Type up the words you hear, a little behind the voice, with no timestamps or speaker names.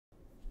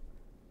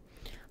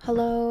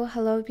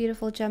Hello,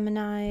 beautiful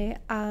Gemini.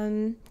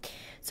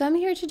 So I'm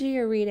here to do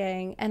your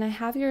reading, and I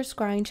have your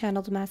scrying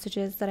channeled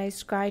messages that I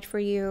scryed for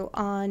you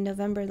on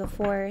November the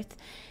 4th,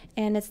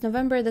 and it's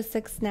November the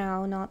 6th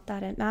now, not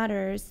that it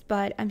matters,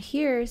 but I'm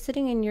here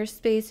sitting in your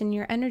space, and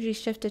your energy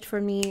shifted for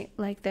me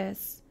like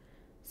this,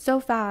 so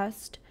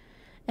fast,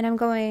 and I'm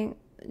going,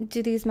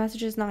 do these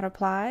messages not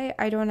apply?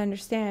 I don't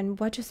understand.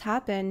 What just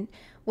happened?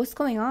 What's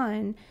going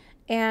on?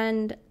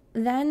 And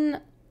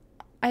then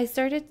I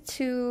started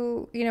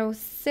to,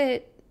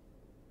 sit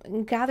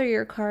and gather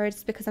your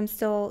cards because I'm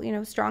still,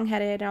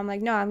 strong-headed. And I'm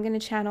like, no, I'm going to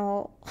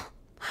channel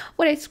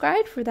what I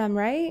scribed for them,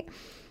 right?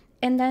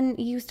 And then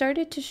you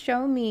started to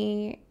show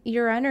me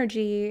your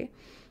energy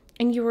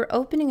and you were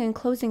opening and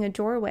closing a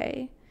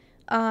doorway.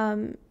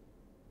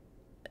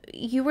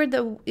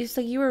 It's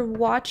like you were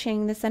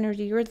watching this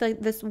energy. You were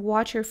like this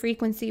watcher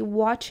frequency,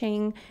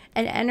 watching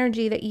an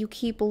energy that you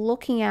keep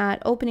looking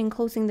at, opening,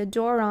 closing the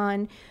door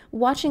on,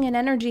 watching an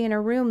energy in a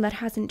room that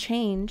hasn't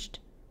changed.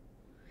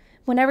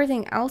 When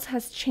everything else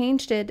has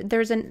changed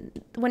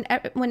when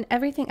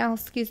everything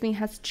else,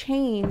 has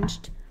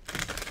changed,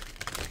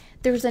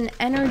 there's an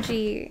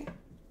energy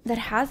that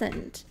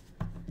hasn't.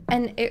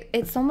 And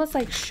it's almost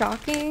like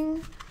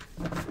shocking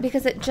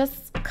because it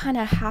just kind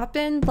of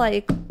happened.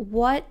 Like,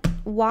 what,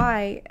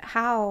 why,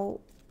 how,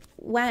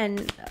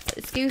 when,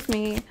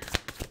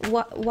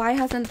 why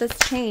hasn't this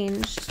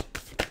changed?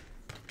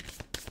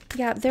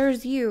 Yeah,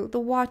 there's you, the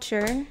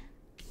watcher.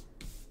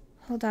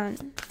 Hold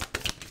on.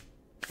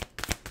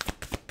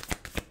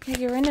 Yeah,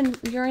 you're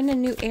in a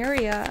new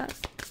area.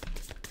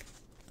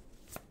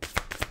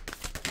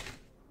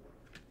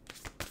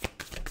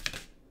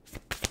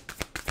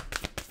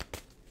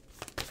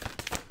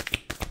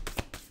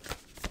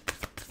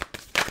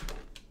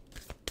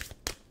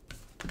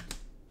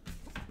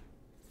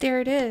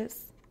 There it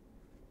is.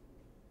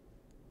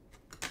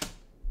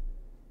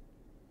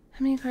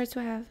 How many cards do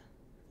I have?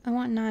 I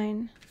want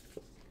 9.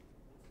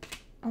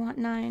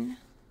 I'm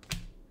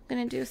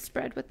gonna do a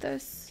spread with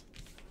this.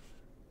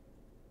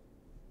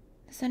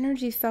 This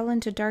energy fell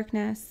into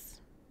darkness.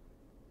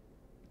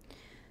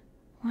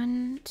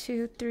 1,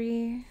 2,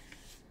 3,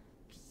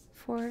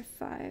 4,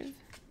 5,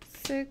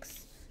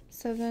 6,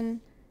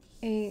 7,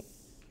 8,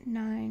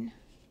 9.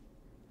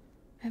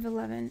 I have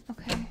 11.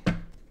 Okay.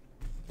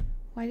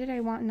 Why did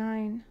I want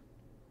 9?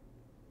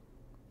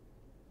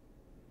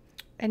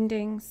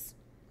 Endings.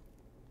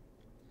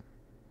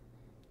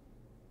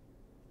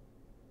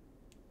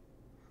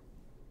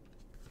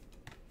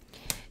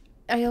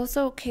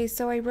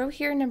 So I wrote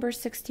here number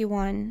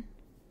 61.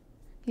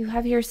 You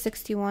have here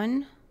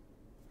 61.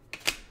 I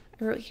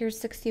wrote here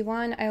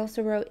 61. I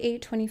also wrote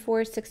 8,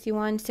 24,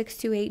 61,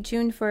 628,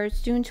 June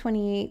 1st, June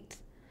 28th.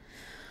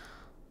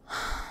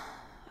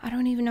 I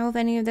don't even know if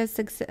any of this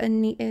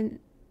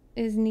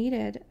is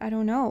needed. I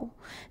don't know.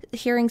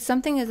 Hearing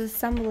something is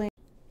assembling.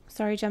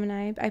 Sorry,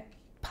 Gemini. I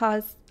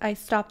paused. I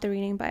stopped the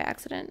reading by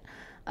accident.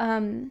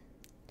 I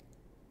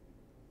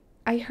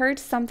heard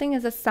something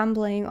is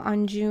assembling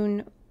on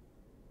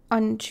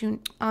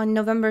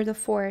November the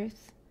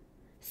 4th.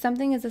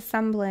 Something is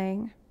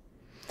assembling.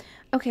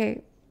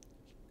 Okay.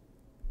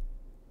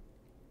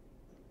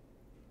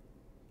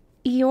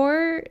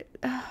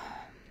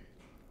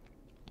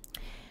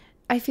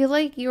 I feel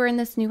like you're in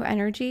this new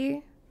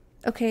energy.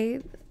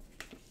 Okay.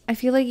 I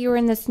feel like you're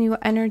in this new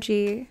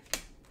energy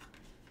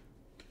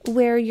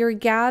where you're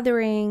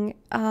gathering.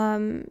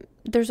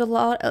 There's a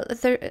lot.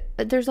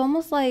 There's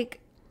almost like,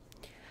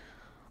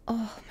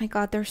 oh my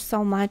God, there's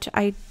so much.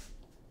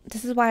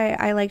 This is why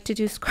I like to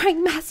do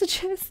scrying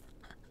messages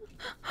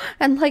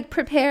and like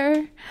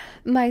prepare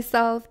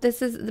myself.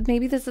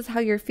 Maybe this is how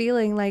you're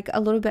feeling, like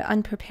a little bit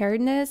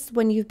unpreparedness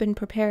when you've been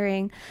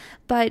preparing.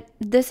 But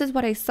this is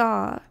what I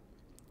saw.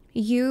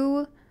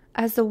 You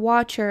as the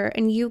watcher,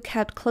 and you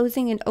kept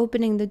closing and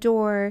opening the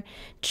door,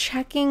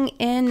 checking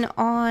in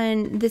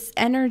on this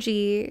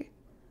energy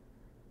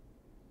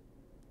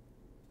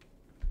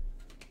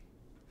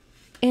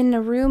in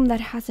a room that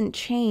hasn't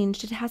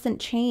changed. It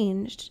hasn't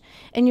changed.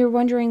 And you're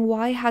wondering,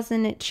 why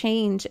hasn't it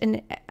changed?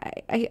 And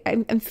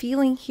I'm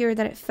feeling here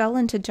that it fell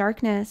into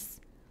darkness.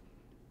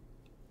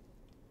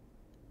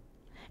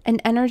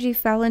 And energy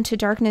fell into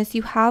darkness.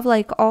 You have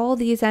like all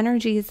these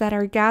energies that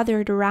are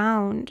gathered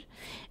around.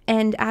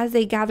 And as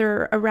they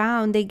gather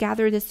around, they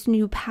gather this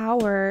new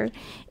power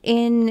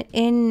in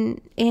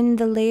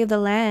the lay of the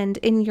land,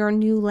 in your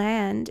new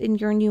land, in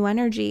your new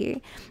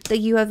energy that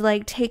you have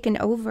like taken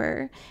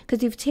over,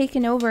 because you've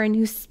taken over a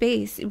new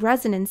space.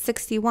 Resonance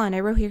 61.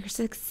 I wrote here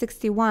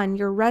 61.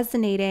 You're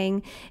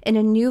resonating in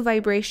a new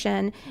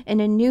vibration,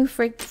 in a new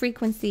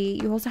frequency.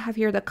 You also have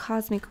here the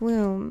cosmic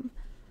womb.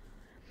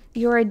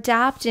 You're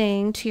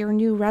adapting to your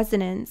new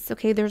resonance.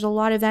 Okay, there's a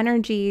lot of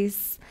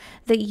energies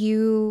that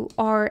you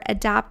are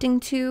adapting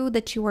to,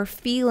 that you are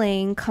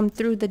feeling come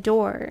through the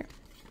door.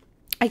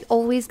 I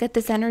always get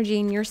this energy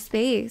in your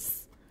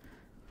space.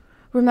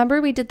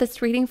 Remember we did this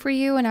reading for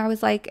you and I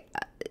was like,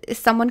 is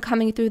someone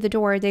coming through the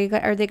door? Are they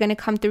going to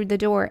come through the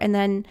door? And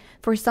then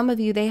for some of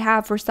you they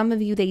have, for some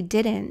of you they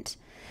didn't.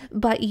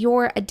 but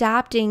you're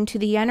adapting to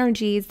the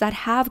energies that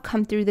have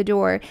come through the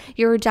door.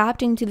 You're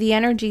adapting to the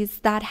energies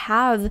that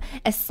have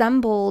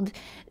assembled.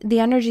 The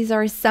energies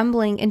are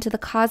assembling into the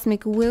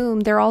cosmic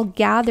womb. They're all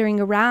gathering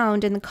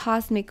around in the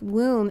cosmic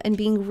womb and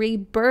being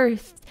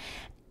rebirthed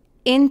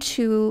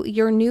into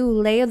your new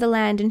lay of the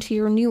land, into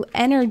your new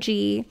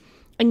energy,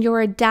 and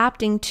you're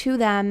adapting to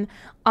them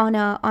on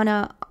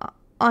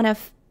a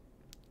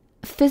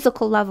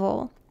physical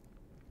level,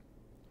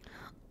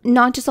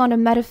 not just on a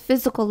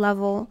metaphysical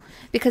level,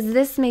 because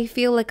this may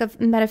feel like a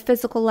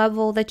metaphysical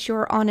level that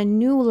you're on a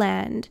new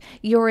land,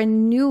 you're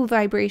in new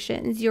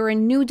vibrations, you're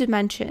in new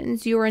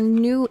dimensions, you're in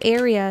new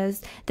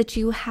areas that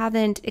you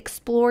haven't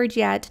explored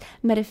yet,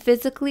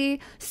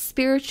 metaphysically,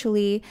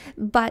 spiritually,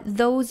 but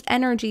those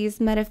energies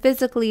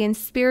metaphysically and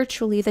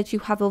spiritually that you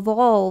have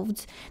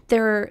evolved,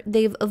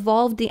 they've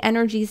evolved the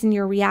energies in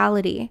your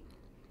reality.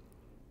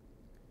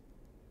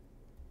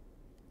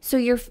 So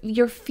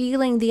you're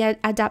feeling the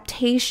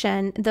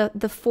adaptation,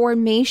 the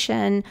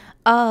formation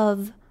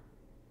of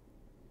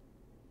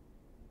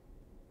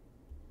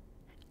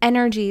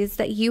energies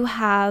that you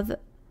have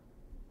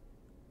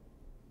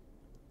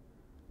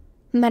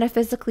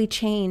metaphysically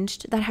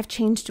changed, that have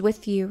changed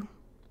with you,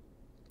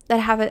 that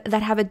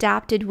have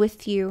adapted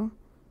with you.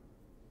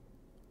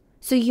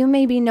 So you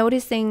may be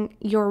noticing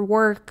your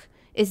work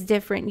is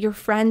different, your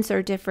friends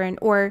are different,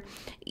 or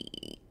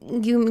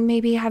you may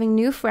be having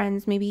new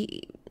friends,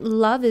 maybe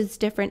love is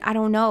different, I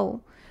don't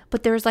know.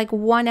 But there's like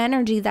one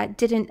energy that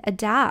didn't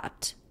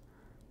adapt.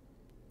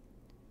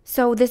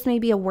 So this may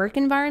be a work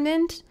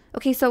environment.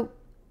 Okay, so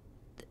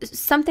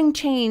something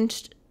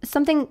changed,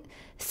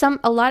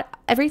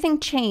 everything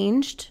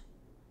changed,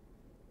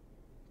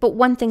 but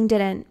one thing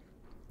didn't.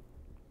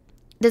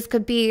 This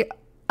could be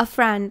a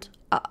friend,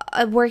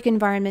 a work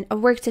environment, a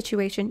work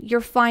situation,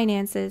 your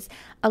finances,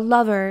 a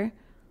lover,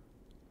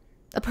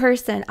 a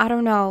person, I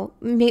don't know.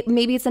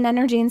 Maybe it's an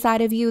energy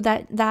inside of you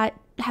that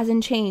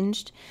hasn't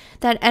changed.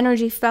 That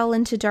energy fell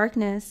into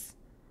darkness.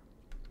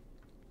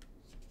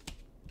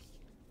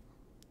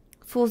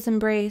 Fool's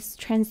embrace,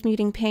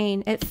 transmuting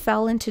pain. It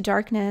fell into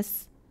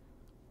darkness.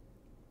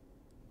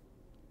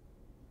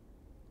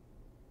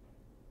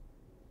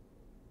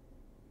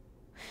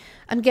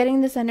 I'm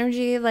getting this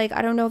energy, like,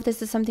 I don't know if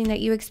this is something that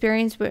you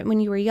experienced when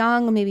you were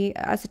young, or maybe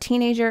as a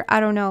teenager, I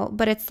don't know.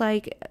 But it's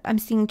like, I'm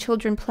seeing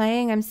children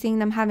playing, I'm seeing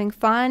them having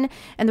fun,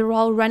 and they're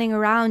all running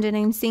around, and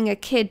I'm seeing a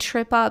kid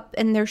trip up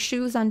and their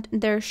shoes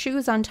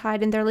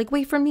untied, and they're like,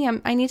 wait for me,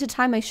 I need to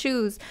tie my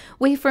shoes,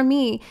 wait for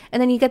me.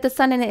 And then you get the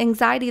sudden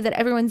anxiety that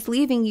everyone's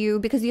leaving you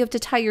because you have to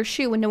tie your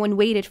shoe and no one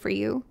waited for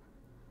you.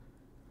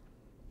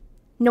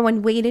 No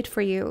one waited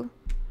for you.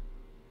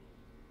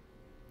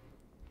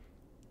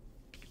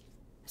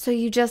 So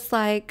you just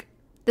like,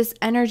 this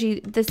energy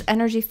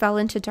fell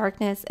into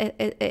darkness.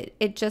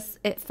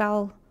 It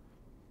fell.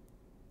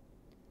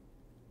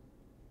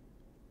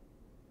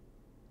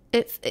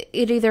 It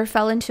either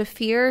fell into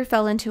fear,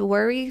 fell into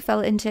worry,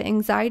 fell into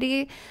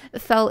anxiety,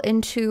 fell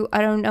into, I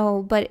don't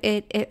know, but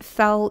it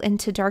fell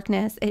into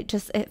darkness.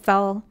 It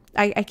fell.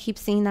 I keep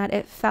seeing that.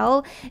 It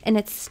fell and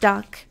it's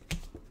stuck.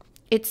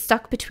 It's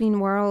stuck between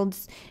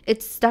worlds.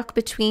 It's stuck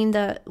between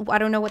I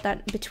don't know what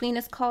that between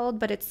is called,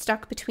 but it's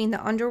stuck between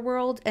the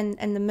underworld and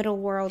the middle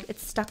world.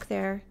 It's stuck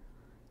there.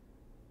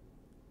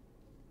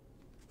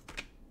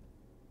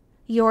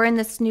 You're in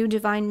this new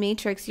divine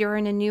matrix. You're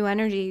in a new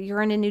energy.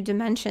 You're in a new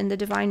dimension, the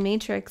divine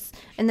matrix.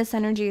 And this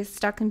energy is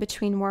stuck in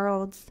between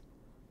worlds.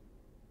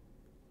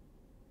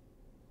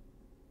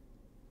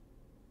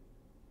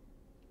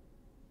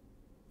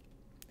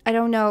 I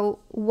don't know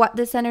what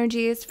this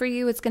energy is for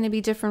you. It's going to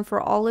be different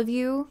for all of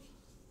you.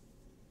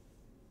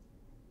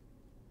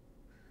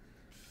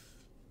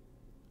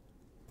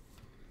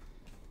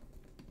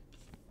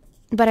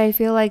 But I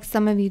feel like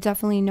some of you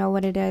definitely know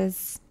what it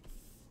is.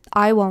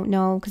 I won't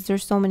know because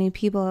there's so many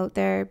people out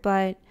there,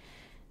 but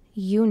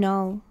you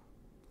know.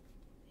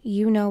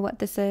 You know what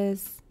this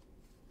is.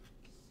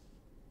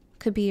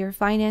 Could be your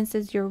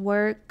finances, your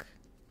work,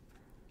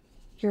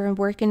 your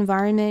work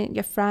environment,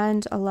 your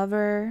friend, a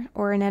lover,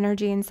 or an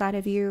energy inside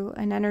of you,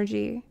 an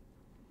energy.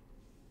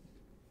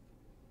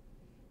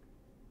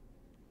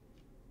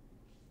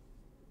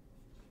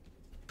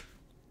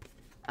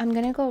 I'm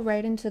going to go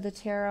right into the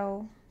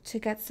tarot to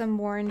get some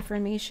more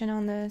information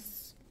on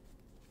this.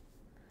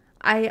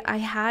 I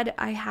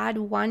had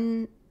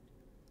one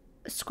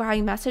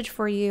scrying message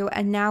for you,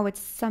 and now it's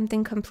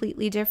something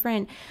completely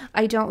different.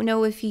 I don't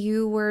know if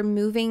you were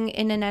moving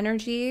in an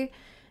energy,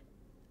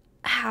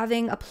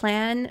 having a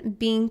plan,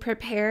 being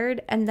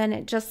prepared, and then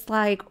it just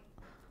like,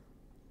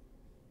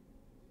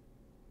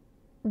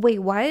 wait,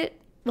 what?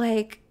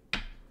 Like,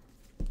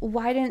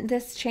 why didn't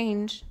this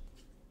change?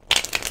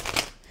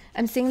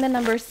 I'm seeing the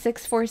number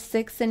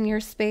 646 in your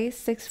space,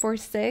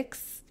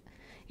 646.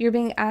 You're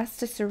being asked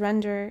to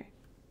surrender.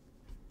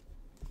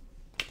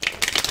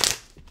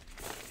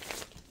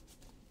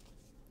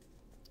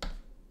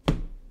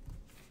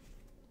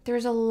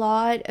 There's a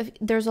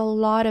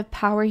lot of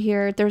power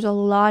here. There's a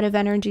lot of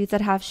energies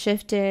that have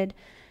shifted.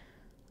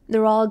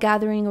 They're all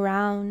gathering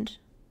around.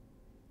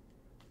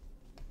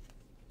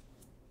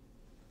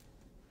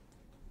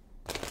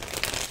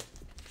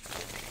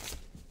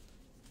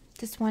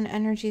 This one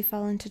energy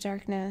fell into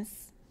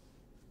darkness.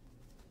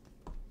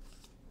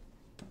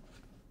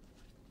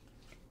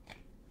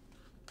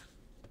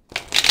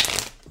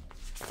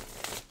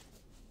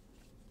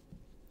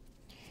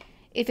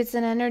 If it's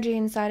an energy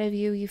inside of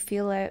you, you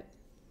feel it.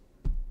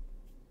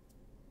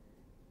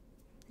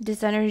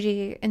 This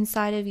energy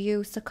inside of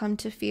you succumbed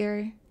to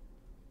fear.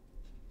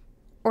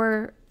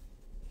 Or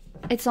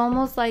it's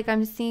almost like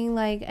I'm seeing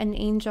like an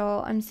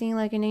angel. I'm seeing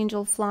like an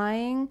angel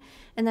flying,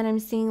 and then I'm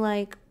seeing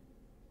like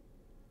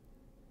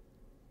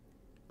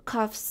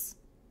cuffs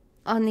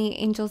on the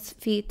angel's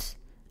feet,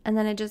 and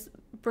then it just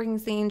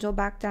brings the angel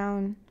back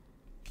down.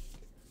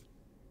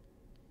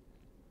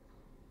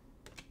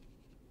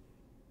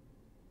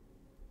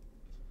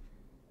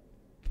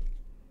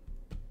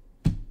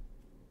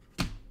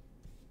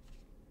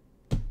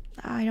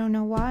 I don't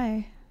know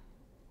why.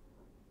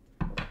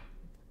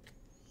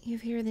 You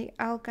hear the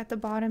elk at the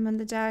bottom of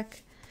the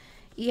deck.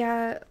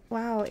 Yeah,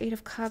 wow, 8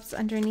 of Cups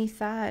underneath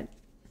that.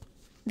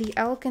 The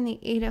elk and the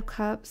 8 of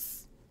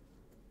Cups.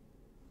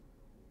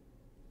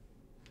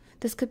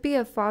 This could be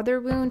a father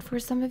wound for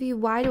some of you.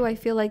 Why do I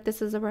feel like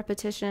this is a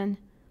repetition?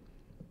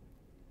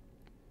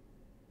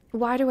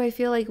 Why do I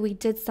feel like we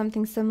did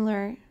something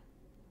similar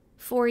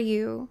for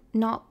you?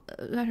 Not,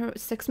 I don't know,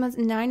 6 months,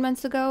 9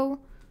 months ago?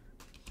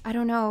 I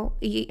don't know,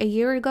 a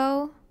year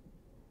ago?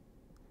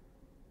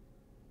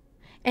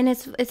 And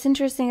it's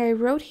interesting, I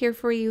wrote here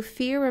for you,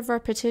 fear of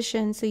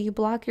repetition, so you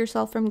block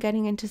yourself from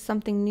getting into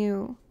something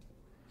new.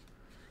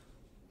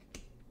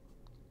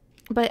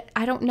 But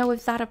I don't know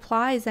if that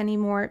applies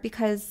anymore,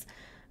 because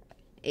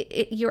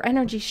your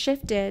energy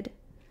shifted.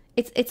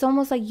 It's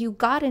almost like you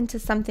got into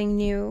something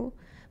new,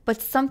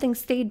 but something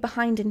stayed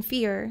behind in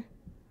fear.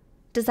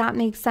 Does that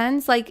make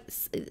sense?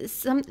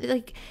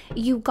 Like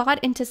you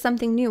got into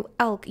something new.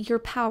 Elk, your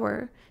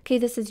power. Okay,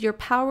 this is your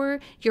power,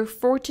 your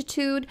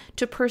fortitude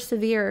to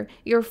persevere,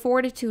 your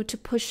fortitude to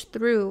push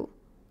through.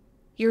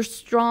 You're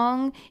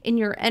strong in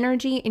your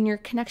energy, in your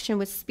connection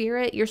with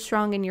spirit. You're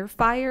strong in your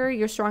fire.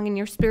 You're strong in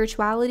your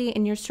spirituality,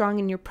 and you're strong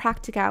in your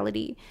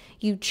practicality.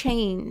 You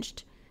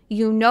changed.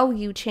 You know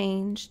you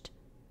changed.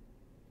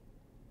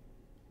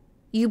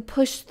 You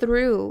pushed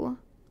through.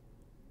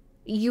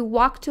 You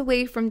walked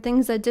away from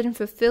things that didn't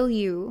fulfill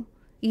you.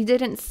 You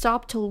didn't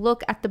stop to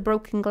look at the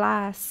broken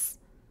glass.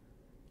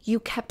 You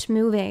kept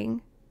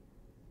moving.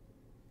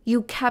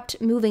 You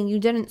kept moving. You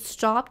didn't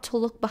stop to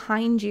look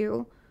behind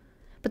you.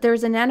 But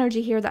there's an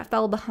energy here that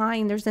fell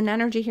behind. There's an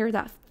energy here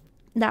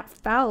that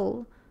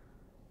fell.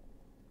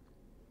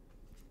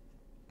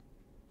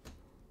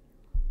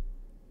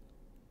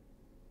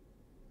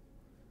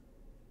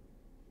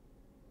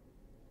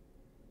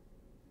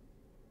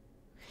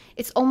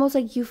 It's almost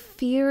like you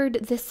feared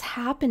this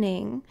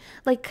happening.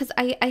 Like, because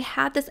I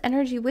had this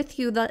energy with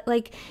you that,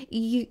 like,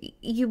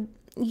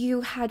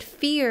 you had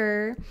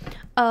fear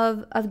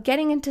of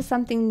getting into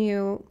something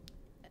new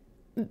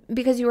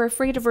because you were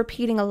afraid of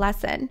repeating a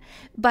lesson.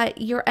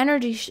 But your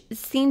energy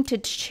seemed to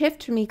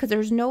shift me, because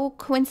there's no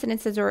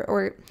coincidences,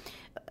 or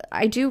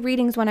I do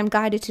readings when I'm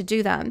guided to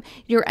do them.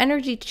 Your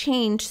energy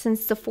changed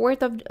since the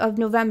 4th of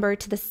November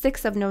to the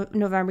 6th of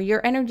November.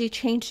 Your energy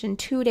changed in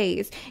 2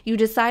 days. You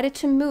decided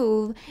to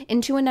move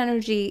into an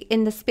energy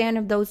in the span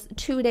of those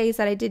 2 days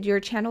that I did your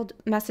channeled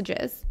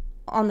messages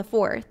on the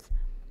 4th.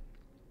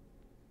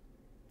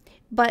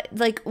 But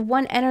like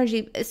one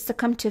energy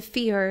succumbed to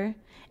fear,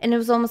 and it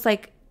was almost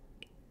like,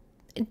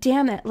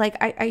 damn it, like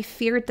I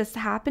feared this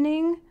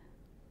happening.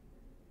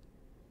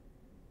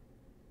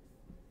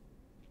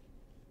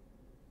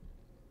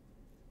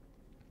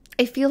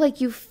 I feel like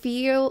you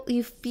feel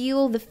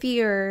the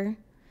fear,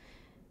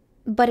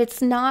 but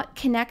it's not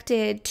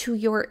connected to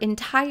your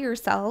entire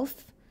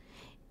self.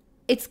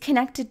 It's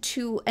connected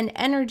to an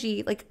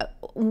energy, like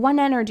one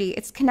energy.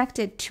 It's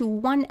connected to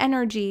one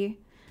energy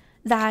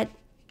that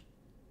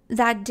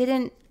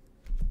didn't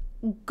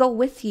go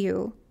with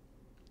you.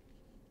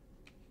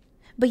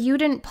 But you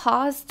didn't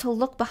pause to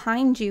look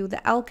behind you.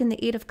 The elk and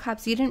the 8 of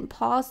Cups. You didn't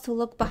pause to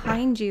look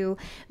behind you,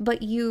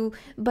 but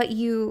you've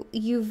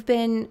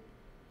been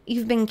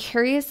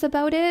curious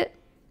about it.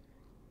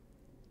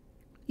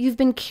 You've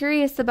been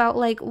curious about,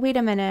 like, wait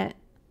a minute.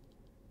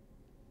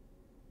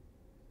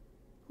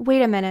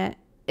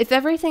 If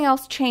everything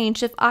else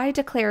changed, if I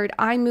declared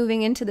I'm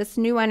moving into this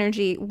new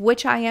energy,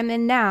 which I am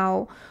in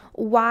now,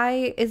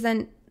 why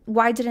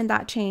didn't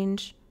that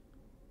change?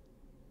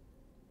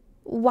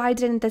 Why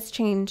didn't this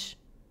change?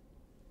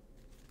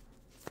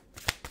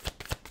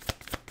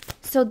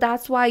 So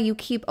that's why you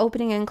keep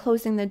opening and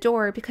closing the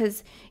door,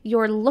 because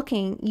you're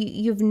looking,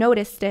 you've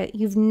noticed it.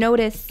 You've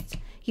noticed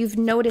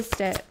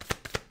it.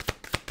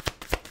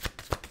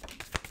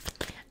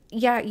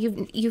 Yeah,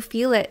 you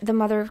feel it, the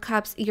Mother of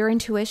Cups, your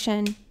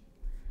intuition.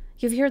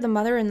 You hear the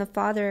Mother and the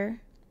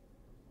Father.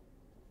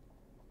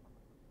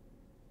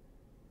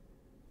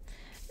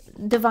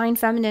 Divine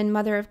Feminine,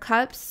 Mother of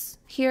Cups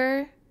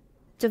here.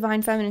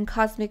 Divine Feminine,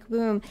 Cosmic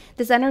Womb.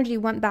 This energy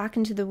went back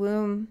into the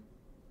womb.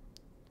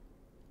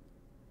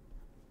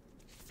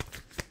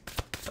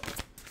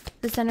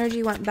 This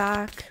energy went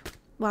back.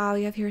 Wow,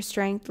 you have here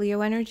Strength,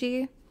 Leo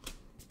energy.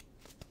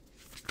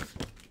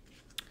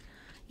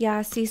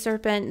 Yeah, sea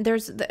serpent.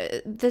 There's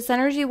this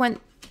energy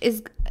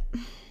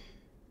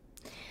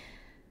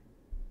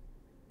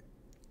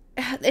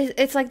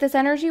it's like this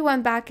energy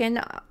went back in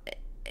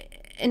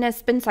a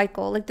spin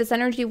cycle. Like this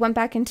energy went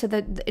back into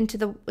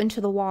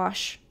the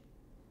wash.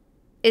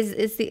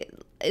 Is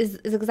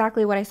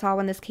exactly what I saw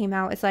when this came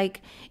out. It's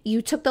like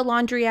you took the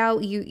laundry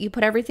out, you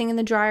put everything in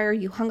the dryer,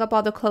 you hung up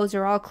all the clothes,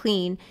 they're all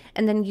clean,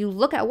 and then you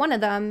look at one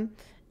of them,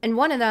 and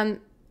one of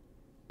them,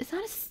 is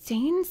that a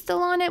stain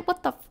still on it?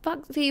 What the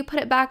fuck? So you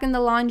put it back in the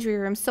laundry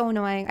room. So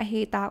annoying. I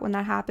hate that when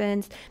that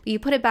happens. But you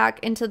put it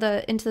back into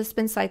the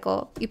spin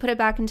cycle. You put it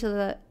back into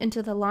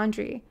the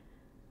laundry,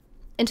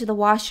 into the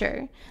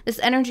washer. This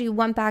energy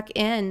went back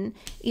in.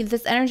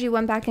 This energy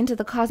went back into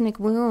the cosmic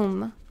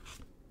womb.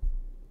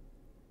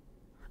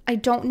 I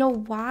don't know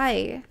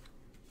why.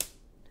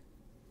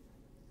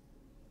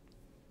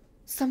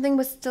 Something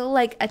was still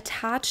like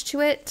attached to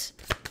it.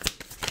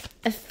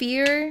 A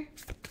fear.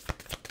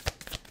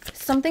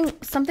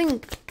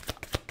 Something,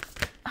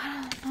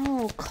 I don't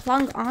know,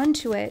 clung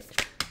onto it.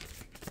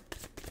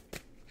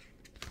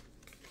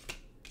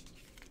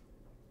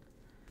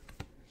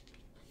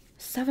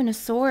 Seven of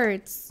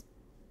Swords.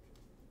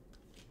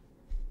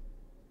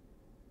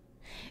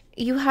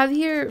 You have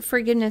here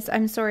forgiveness.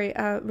 I'm sorry,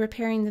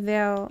 repairing the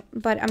veil,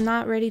 but I'm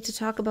not ready to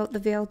talk about the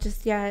veil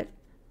just yet.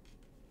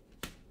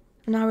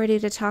 I'm not ready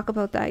to talk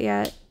about that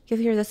yet. You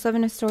have here the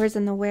Seven of Swords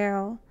and the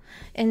Whale,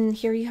 and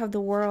here you have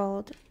the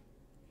World.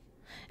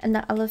 And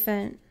the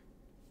Elephant.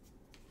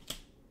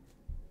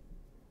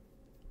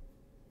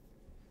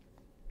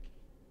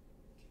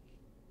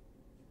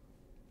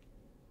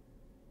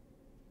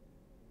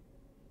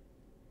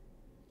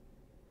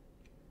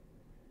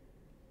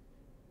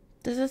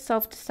 This is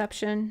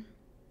self-deception.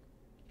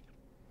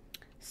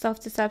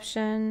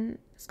 Self-deception.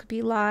 This could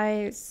be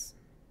lies.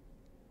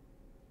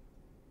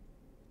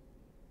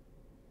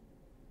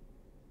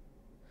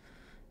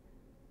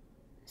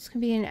 This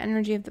could be an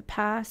energy of the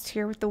past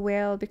here with the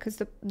whale,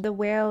 because the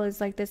whale is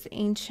like this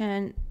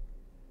ancient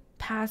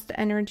past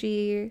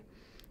energy,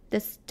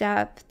 this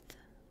depth.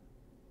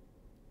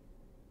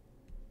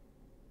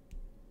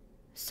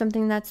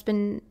 Something that's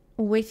been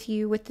with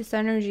you, with this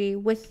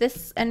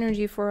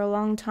energy for a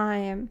long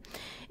time.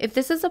 If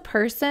this is a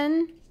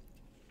person,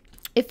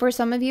 if for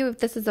some of you, if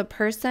this is a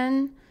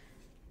person,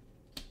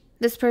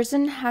 this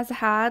person has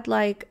had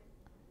like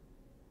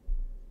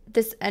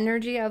this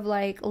energy of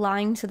like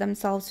lying to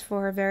themselves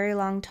for a very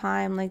long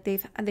time. Like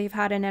they've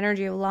had an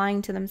energy of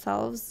lying to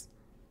themselves.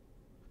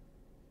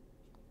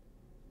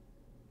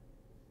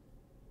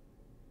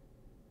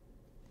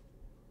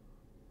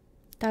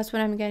 That's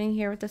what I'm getting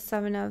here with the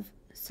Seven of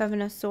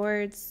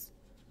Swords.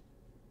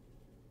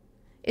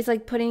 It's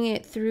like putting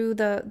it through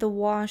the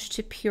wash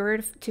to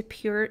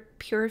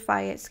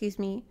purify it, excuse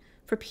me,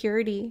 for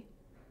purity.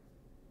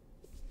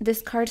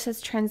 This card says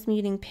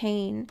transmuting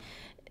pain.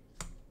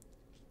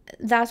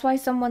 That's why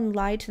someone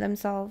lied to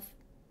themselves.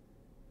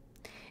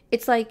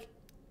 It's like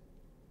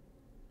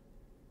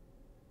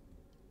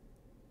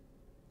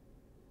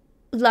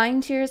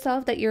lying to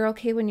yourself that you're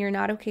okay when you're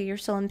not okay, you're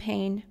still in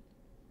pain.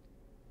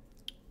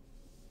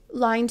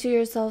 Lying to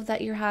yourself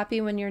that you're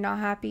happy when you're not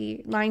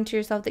happy. Lying to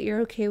yourself that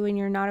you're okay when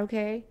you're not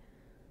okay.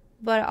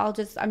 But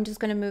I'm just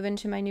going to move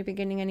into my new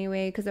beginning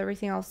anyway, because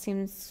everything else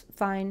seems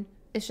fine.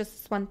 It's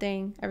just this one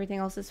thing. Everything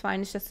else is fine.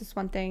 It's just this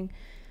one thing.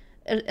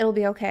 It'll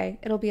be okay.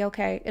 It'll be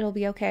okay. It'll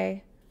be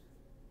okay.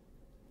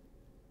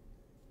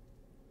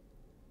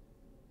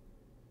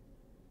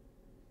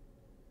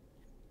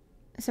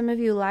 Some of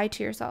you lie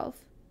to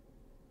yourself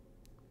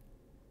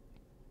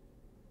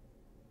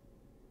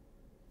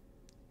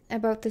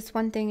about this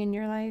one thing in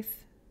your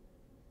life.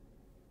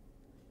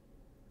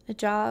 A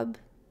job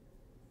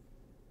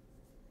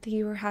that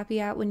you were happy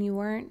at when you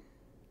weren't.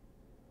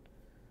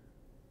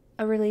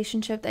 A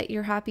relationship that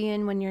you're happy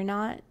in when you're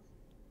not.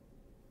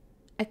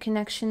 A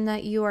connection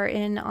that you are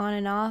in on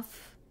and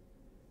off.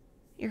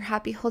 You're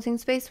happy holding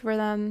space for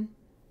them,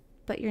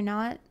 but you're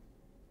not.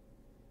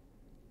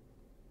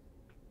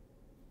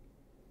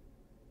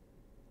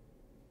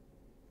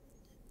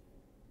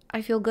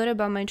 I feel good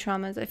about my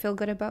traumas. I feel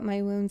good about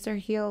my wounds. They're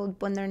healed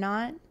when they're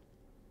not.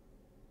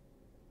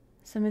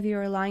 Some of you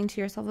are lying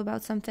to yourself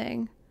about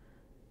something.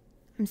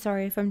 I'm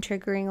sorry if I'm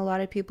triggering a lot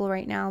of people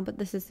right now, but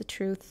this is the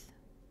truth.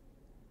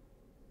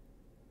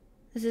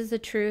 This is the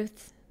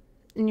truth.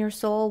 And your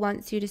soul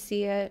wants you to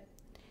see it.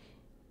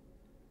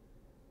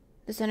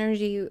 This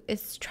energy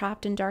is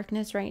trapped in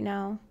darkness right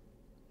now.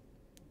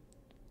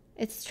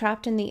 It's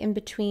trapped in the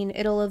in-between.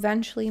 It'll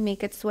eventually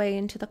make its way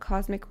into the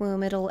cosmic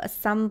womb. It'll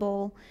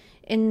assemble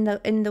in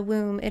the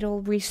womb.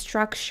 It'll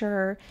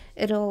restructure.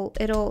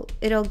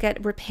 It'll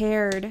get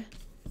repaired.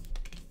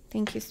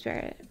 Thank you,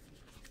 Spirit.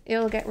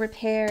 It'll get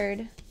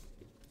repaired.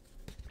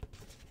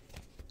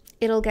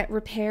 It'll get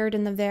repaired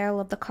in the veil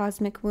of the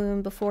cosmic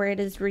womb before it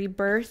is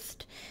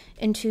rebirthed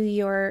into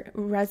your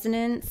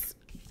resonance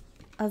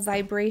of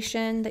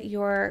vibration that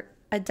you're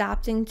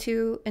adapting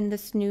to in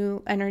this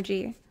new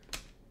energy.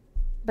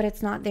 But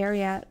it's not there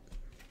yet.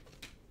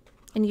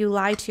 And you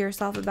lie to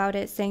yourself about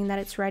it, saying that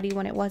it's ready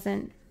when it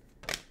wasn't.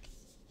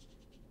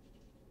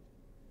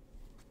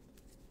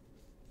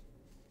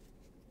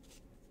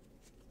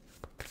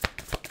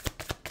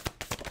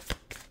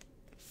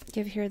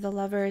 You have here the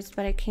Lovers,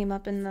 but it came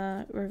up in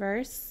the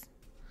reverse.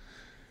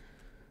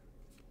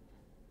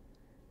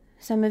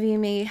 Some of you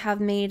may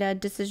have made a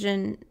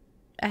decision,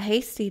 a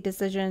hasty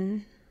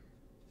decision.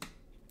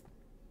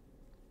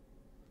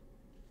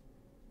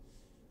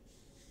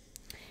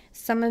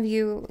 Some of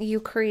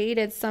you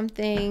created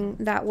something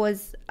that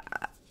was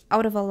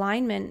out of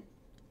alignment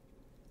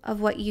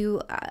of what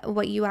you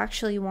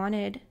actually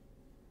wanted.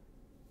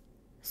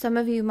 Some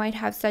of you might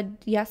have said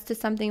yes to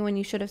something when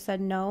you should have said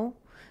no.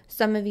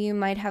 Some of you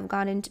might have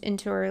gotten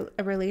into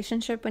a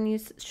relationship when you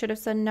should have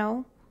said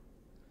no.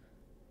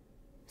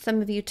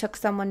 Some of you took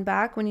someone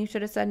back when you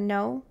should have said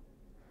no.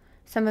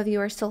 Some of you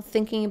are still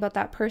thinking about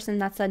that person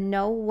that said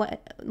no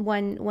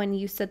when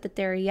you said that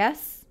they're a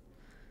yes,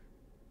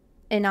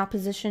 in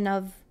opposition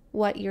of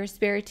what your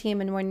spirit team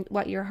and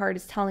what your heart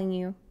is telling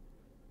you.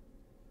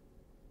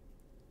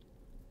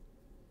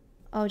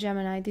 Oh,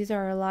 Gemini, these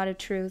are a lot of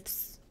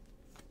truths.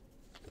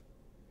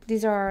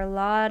 These are a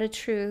lot of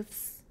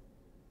truths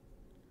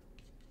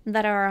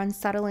that are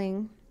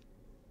unsettling.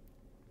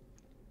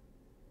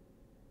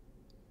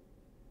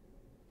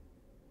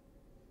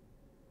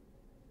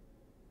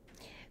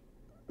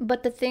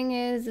 But the thing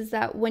is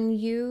that when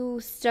you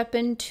stepped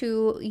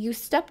into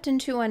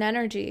an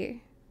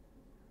energy,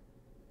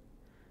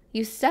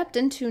 you stepped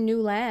into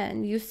new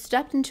land, you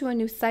stepped into a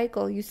new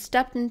cycle, you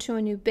stepped into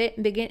a new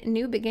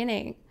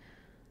beginning.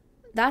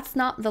 That's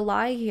not the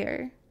lie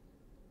here.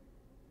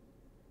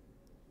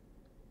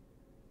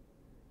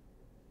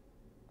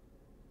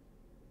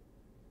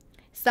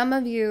 Some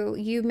of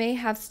you may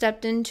have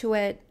stepped into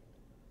it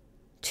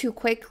too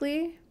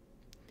quickly.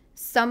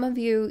 Some of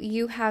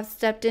you have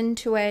stepped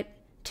into it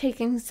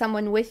taking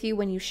someone with you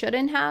when you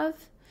shouldn't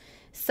have.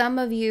 Some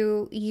of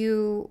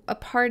you, a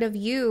part of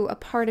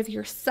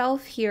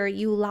yourself here,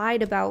 you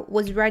lied about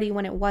was ready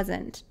when it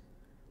wasn't.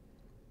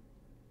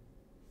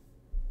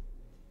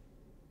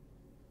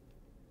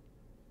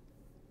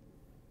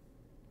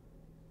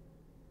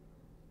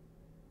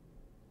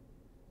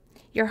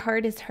 Your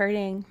heart is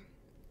hurting.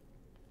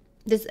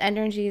 This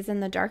energy is in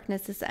the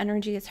darkness. This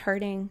energy is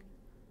hurting.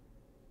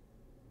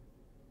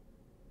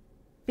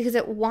 Because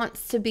it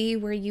wants to be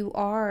where you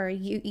are.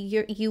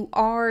 You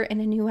are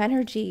in a new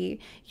energy.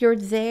 You're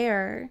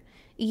there.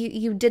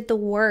 You did the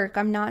work.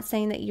 I'm not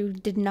saying that you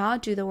did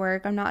not do the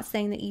work. I'm not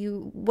saying that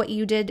what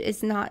you did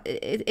is not,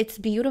 it's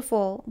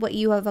beautiful what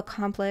you have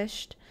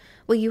accomplished,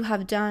 what you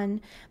have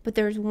done. But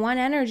there's one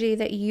energy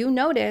that you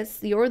notice,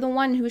 you're the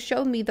one who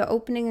showed me the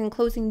opening and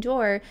closing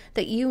door,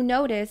 that you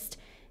noticed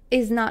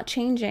is not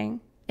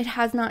changing. It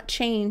has not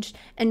changed.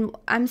 And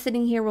I'm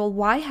sitting here, well,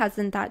 why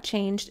hasn't that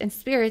changed? And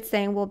Spirit's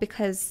saying, well,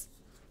 because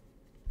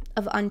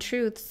of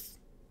untruths,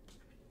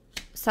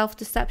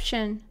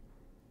 self-deception,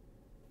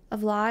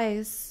 of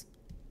lies.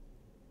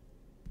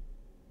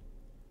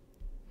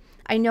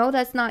 I know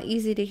that's not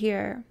easy to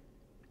hear.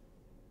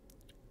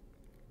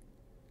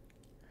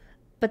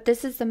 But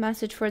this is the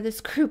message for this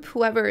group,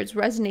 whoever is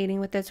resonating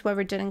with this,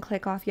 whoever didn't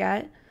click off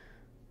yet.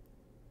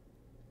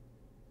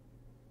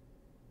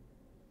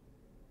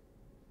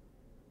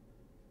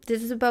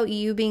 This is about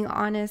you being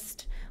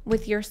honest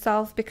with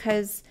yourself,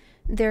 because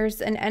there's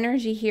an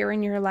energy here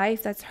in your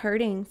life that's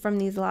hurting from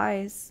these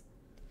lies.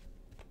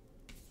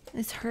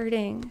 It's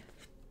hurting.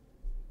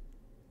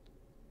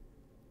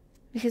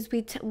 Because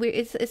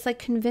it's like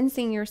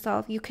convincing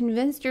yourself. You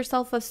convinced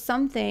yourself of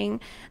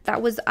something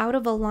that was out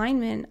of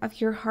alignment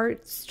of your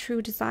heart's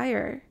true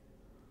desire.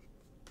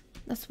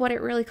 That's what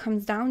it really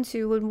comes down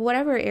to in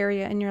whatever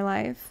area in your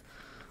life.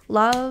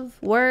 Love,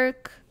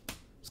 work,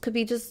 this could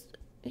be just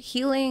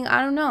healing.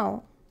 I don't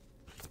know.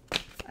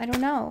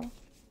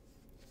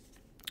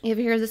 You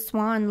ever hear the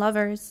Swan,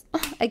 Lovers?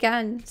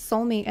 Again,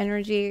 soulmate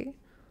energy.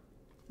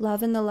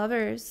 Love and the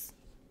Lovers.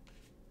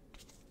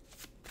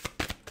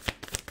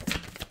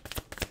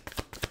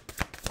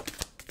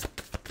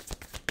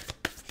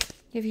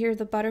 You ever hear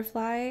the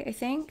Butterfly, I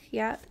think?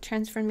 Yeah,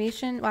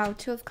 transformation. Wow,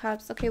 Two of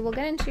Cups. Okay, we'll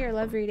get into your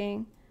love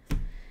reading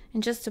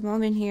in just a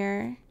moment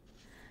here.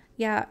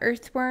 Yeah,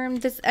 Earthworm,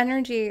 this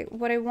energy,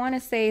 what I want to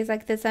say is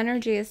like this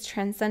energy is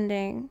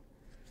transcending.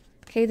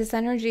 Okay, this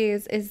energy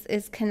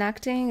is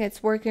connecting.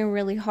 It's working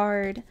really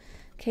hard.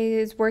 Okay,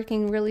 it's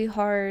working really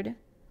hard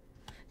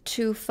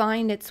to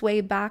find its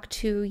way back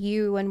to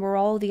you and where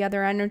all the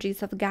other energies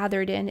have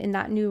gathered in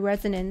that new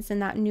resonance, in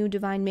that new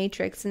divine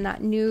matrix, in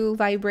that new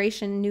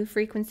vibration, new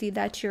frequency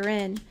that you're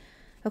in.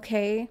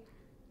 Okay?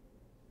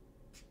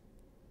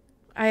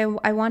 I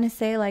want to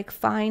say, like,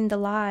 find the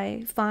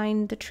lie,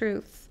 find the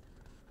truth.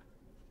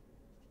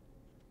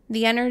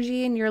 The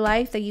energy in your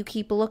life that you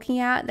keep looking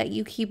at, that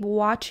you keep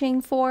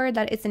watching for,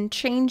 that isn't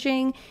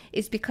changing,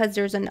 is because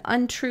there's an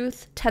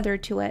untruth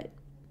tethered to it.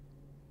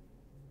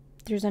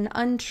 There's an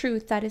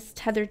untruth that is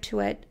tethered to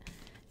it,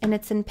 and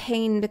it's in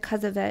pain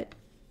because of it.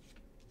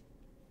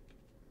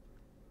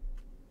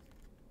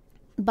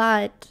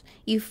 But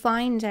you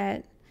find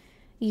it,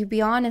 you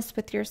be honest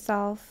with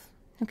yourself,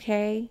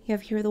 okay? You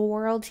have here the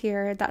World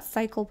here, that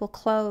cycle will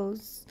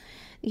close.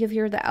 You have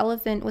here the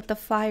elephant with the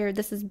fire.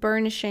 This is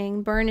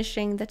burnishing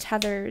the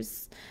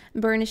tethers,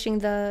 burnishing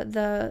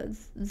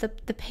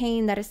the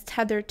pain that is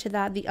tethered to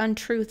that, the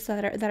untruths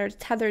that are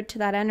tethered to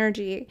that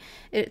energy.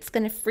 It's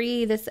going to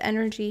free this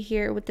energy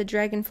here with the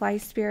dragonfly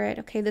spirit.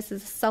 Okay, this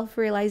is a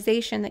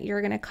self-realization that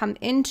you're going to come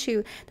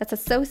into that's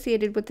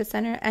associated with this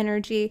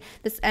energy.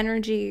 This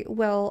energy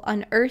will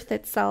unearth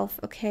itself,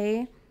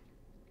 okay,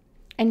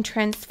 and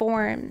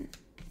transform.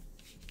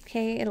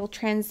 Okay, it'll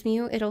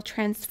transmute, it'll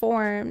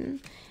transform,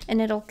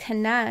 and it'll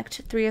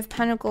connect. Three of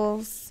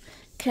Pentacles,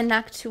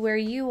 connect to where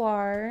you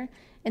are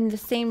in the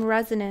same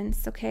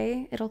resonance,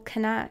 okay? It'll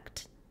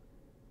connect.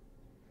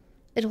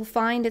 It'll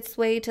find its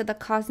way to the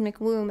cosmic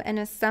womb and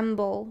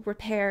assemble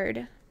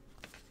repaired.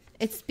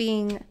 It's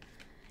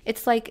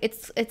like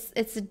it's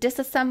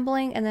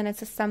disassembling and then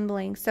it's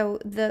assembling. So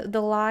the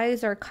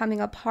lies are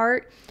coming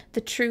apart,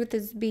 the truth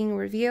is being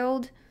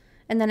revealed,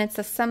 and then it's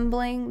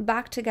assembling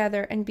back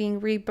together and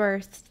being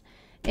rebirthed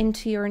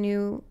into your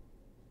new,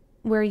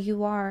 where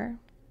you are,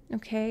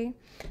 okay?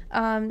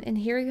 And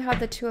here you have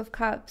the Two of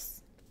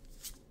Cups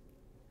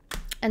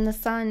and the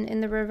Sun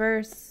in the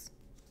reverse.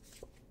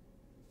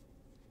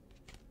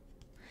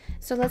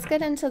 So let's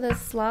get into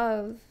this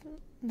love.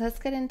 Let's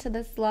get into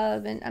this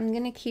love, and I'm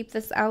going to keep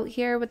this out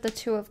here with the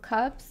Two of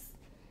Cups.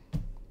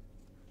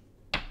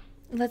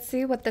 Let's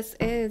see what this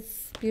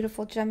is,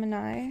 beautiful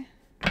Gemini.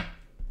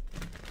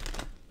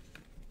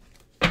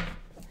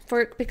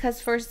 Because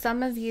for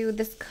some of you,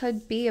 this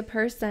could be a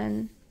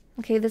person.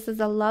 Okay, this is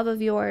a love of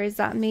yours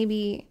that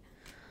maybe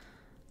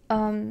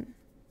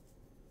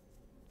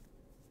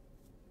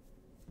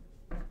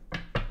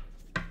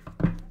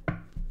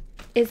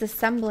is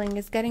assembling,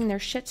 is getting their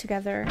shit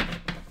together.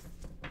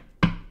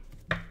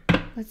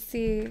 Let's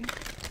see.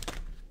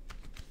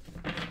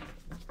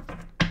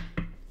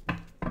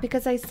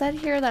 Because I said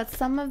here that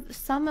some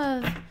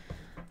of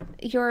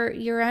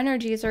your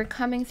energies are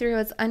coming through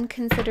as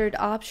unconsidered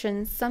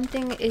options.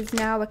 Something is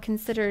now a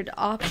considered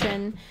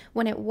option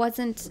when it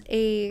wasn't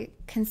a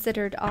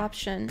considered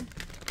option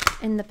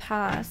in the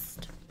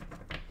past.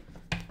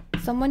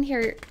 Someone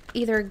here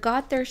either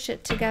got their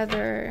shit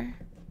together.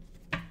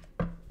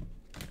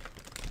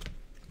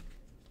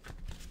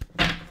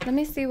 Let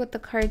me see what the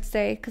cards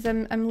say, because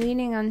I'm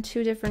leaning on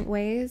two different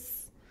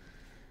ways.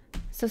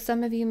 So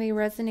some of you may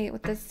resonate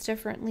with this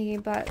differently,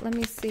 but let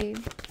me see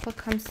what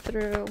comes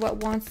through, what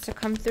wants to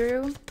come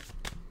through.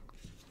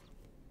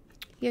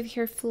 You have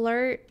here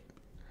flirt.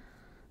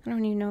 I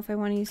don't even know if I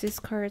want to use these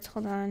cards.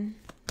 Hold on.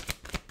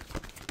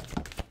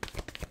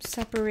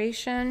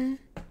 Separation.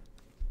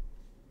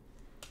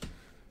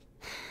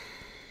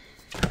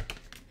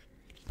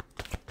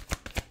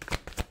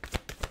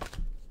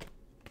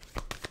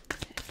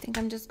 I think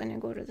I'm just going to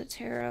go to the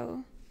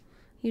tarot.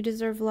 You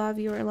deserve love.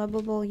 You are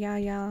lovable.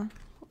 Yeah.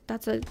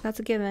 That's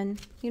a given.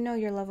 You know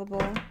you're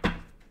lovable.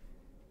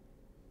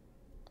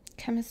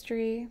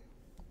 Chemistry.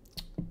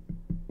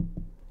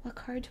 What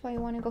card do I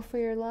want to go for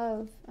your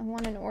love? I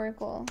want an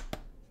oracle.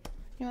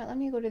 You know what? Let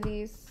me go to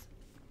these.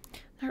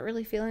 Not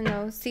really feeling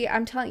those. See,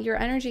 I'm telling you, your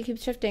energy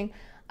keeps shifting.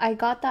 I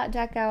got that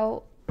deck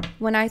out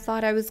when I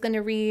thought I was going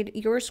to read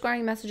your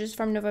scoring messages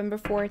from November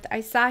 4th.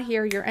 I sat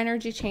here. Your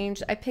energy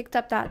changed. I picked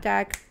up that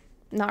deck.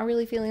 Not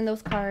really feeling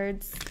those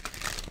cards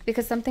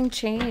because something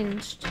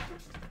changed.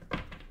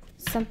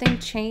 Something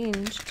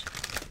changed.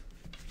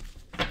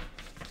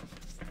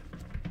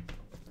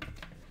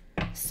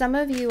 Some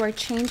of you are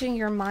changing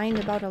your mind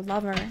about a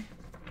lover.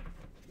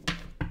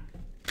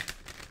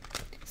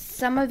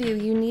 Some of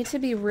you need to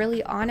be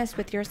really honest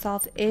with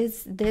yourself.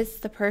 Is this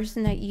the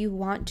person that you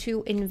want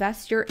to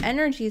invest your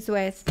energies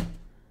with?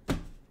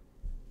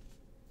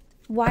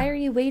 Why are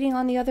you waiting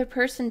on the other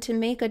person to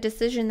make a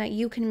decision that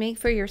you can make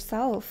for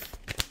yourself?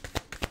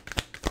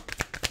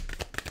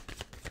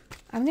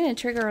 I'm going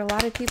to trigger a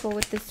lot of people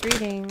with this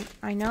reading.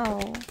 I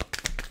know.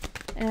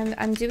 And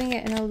I'm doing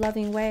it in a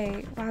loving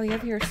way. Wow, you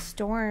have here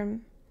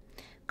Storm.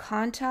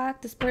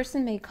 Contact. This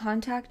person may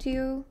contact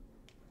you,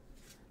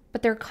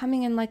 but they're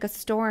coming in like a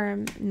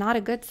storm. Not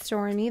a good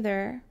storm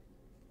either.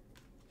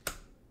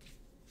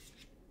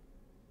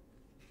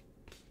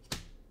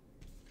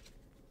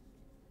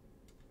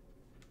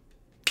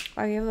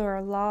 Wow, you have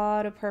a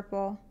lot of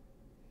purple.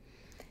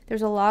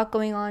 There's a lot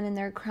going on in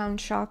their crown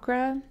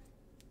chakra.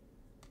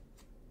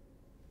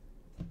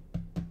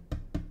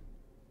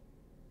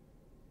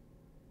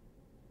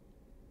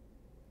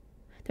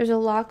 There's a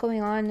lot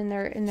going on in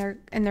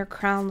their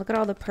crown. Look at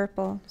all the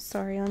purple.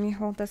 Sorry, let me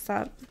hold this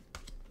up.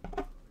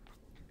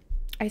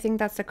 I think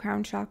that's the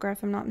crown chakra,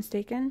 if I'm not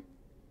mistaken.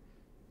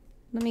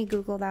 Let me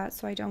Google that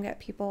so I don't get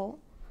people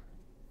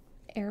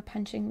air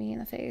punching me in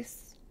the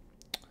face.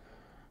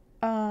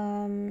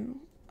 I'm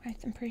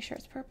pretty sure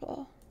it's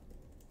purple.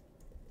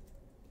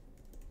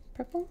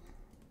 Purple?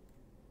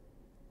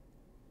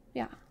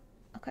 Yeah.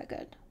 Okay,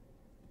 good.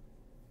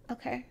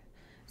 Okay.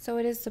 So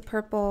it is the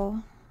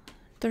purple.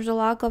 There's a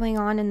lot going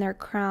on in their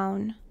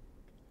crown.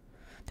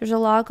 There's a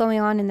lot going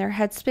on in their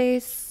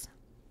headspace.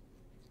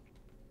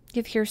 You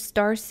have here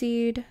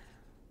Starseed,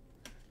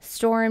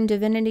 Storm,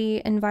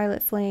 Divinity, and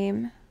Violet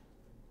Flame.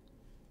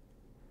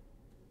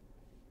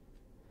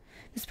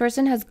 This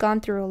person has gone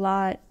through a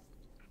lot.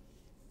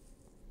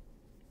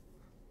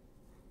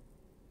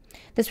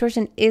 This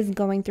person is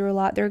going through a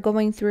lot. They're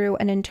going through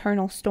an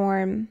internal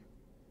storm.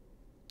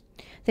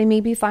 They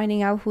may be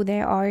finding out who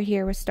they are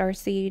here with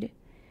Starseed.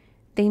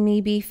 They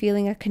may be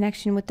feeling a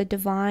connection with the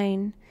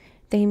divine.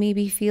 They may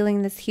be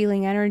feeling this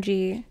healing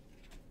energy.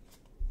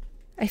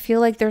 I feel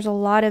like there's a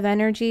lot of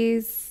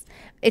energies.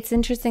 It's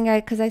interesting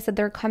because I said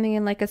they're coming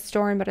in like a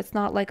storm, but it's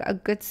not like a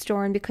good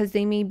storm, because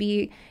they may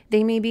be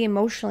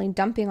emotionally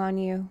dumping on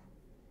you.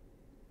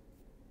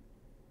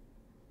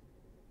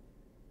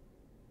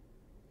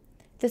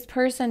 This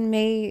person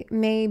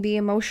may be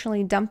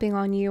emotionally dumping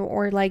on you,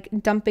 or like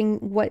dumping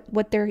what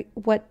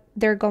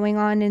they're going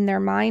on in their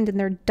mind, and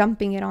they're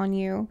dumping it on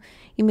you.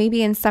 You may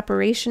be in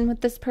separation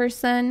with this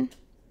person.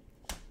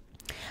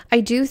 I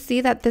do see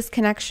that this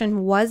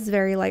connection was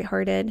very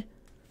lighthearted.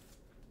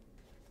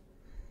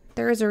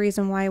 There is a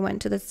reason why I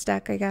went to this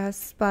deck, I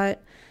guess,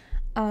 but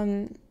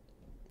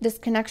this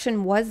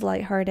connection was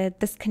lighthearted.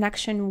 This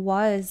connection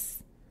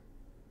was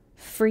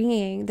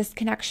freeing. This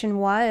connection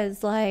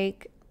was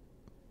like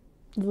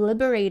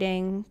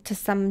liberating to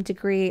some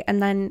degree,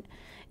 and then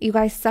you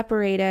guys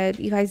separated,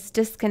 you guys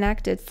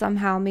disconnected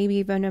somehow, maybe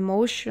even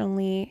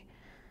emotionally,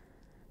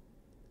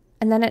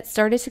 and then it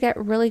started to get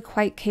really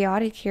quite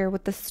chaotic here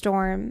with the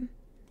storm.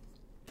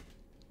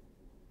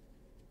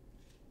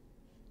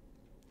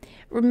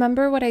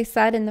 Remember what I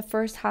said in the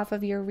first half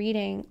of your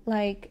reading,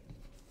 like,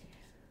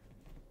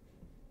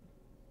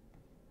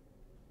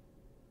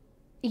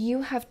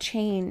 you have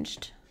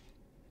changed,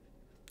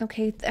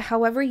 okay?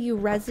 However you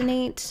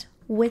resonate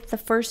with the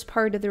first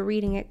part of the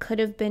reading, it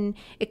could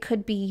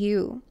be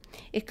you,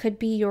 it could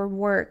be your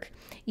work,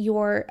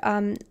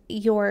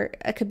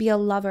 it could be a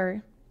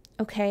lover,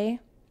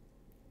 okay?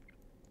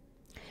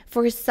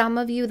 For some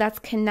of you, that's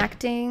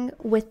connecting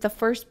with the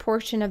first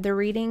portion of the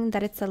reading,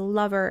 that it's a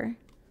lover,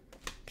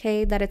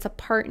 okay? That it's a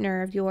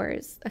partner of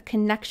yours, a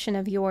connection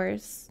of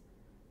yours.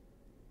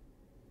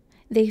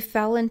 They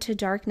fell into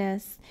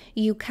darkness.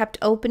 You kept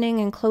opening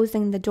and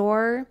closing the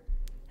door.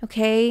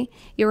 Okay,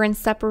 you're in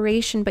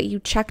separation, but you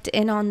checked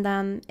in on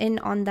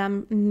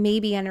them,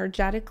 maybe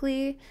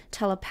energetically,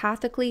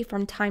 telepathically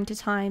from time to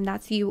time.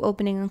 That's you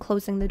opening and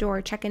closing the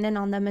door, checking in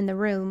on them in the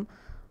room.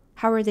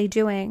 How are they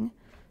doing?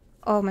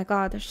 Oh my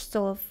God, there's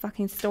still a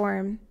fucking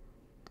storm.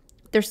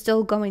 They're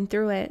still going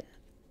through it.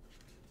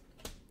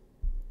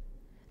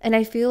 And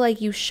I feel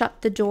like you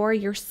shut the door,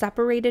 you're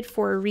separated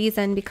for a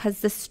reason, because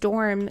the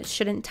storm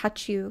shouldn't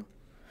touch you.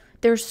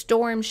 Their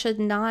storm should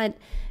not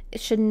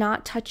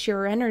touch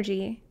your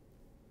energy,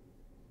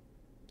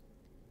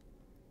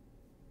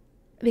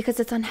 because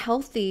it's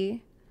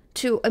unhealthy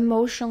to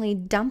emotionally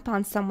dump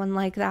on someone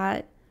like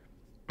that.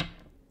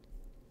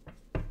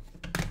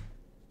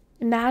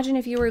 Imagine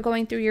if you were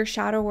going through your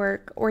shadow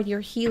work or your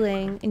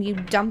healing and you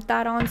dump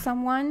that on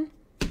someone.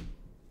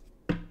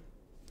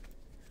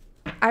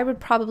 I would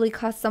probably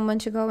cause someone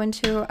to go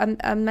into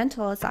a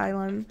mental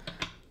asylum.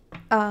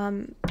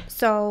 They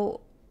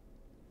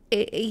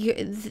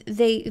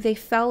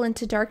fell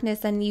into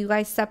darkness, and you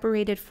guys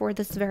separated for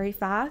this very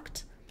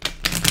fact.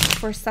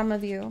 For some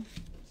of you.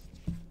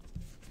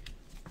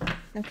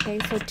 Okay,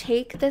 so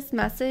take this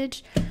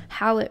message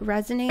how it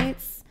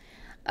resonates.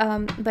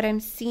 But I'm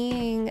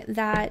seeing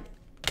that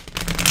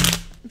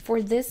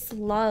for this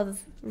love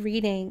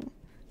reading,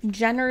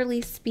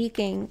 generally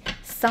speaking,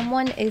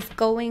 someone is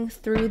going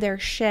through their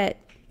shit.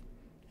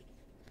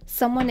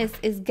 Someone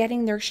is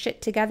getting their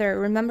shit together.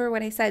 Remember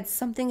what I said,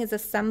 something is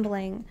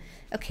assembling.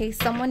 Okay,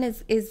 someone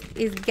is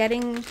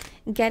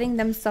getting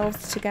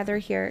themselves together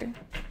here.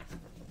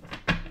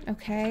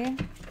 Okay.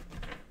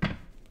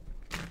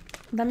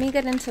 Let me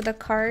get into the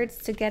cards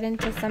to get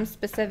into some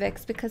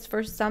specifics, because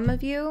for some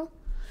of you,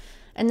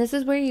 and this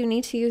is where you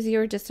need to use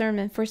your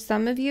discernment. For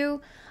some of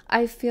you,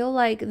 I feel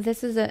like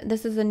this is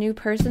a new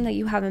person that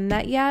you haven't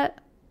met yet.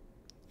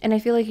 And I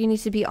feel like you need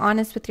to be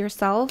honest with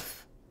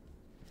yourself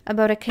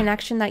about a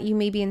connection that you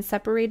may be in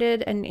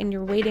separated, and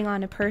you're waiting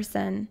on a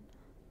person.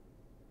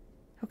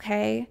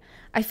 Okay?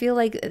 I feel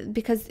like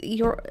because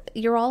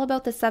you're all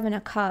about the 7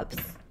 of Cups.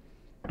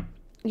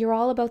 You're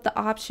all about the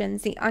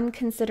options, the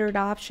unconsidered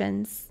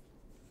options.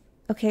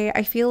 Okay?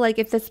 I feel like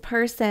if this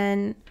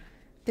person,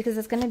 because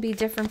it's going to be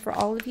different for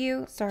all of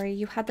you. Sorry,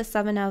 you had the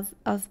 7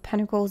 of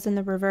Pentacles in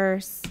the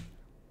reverse.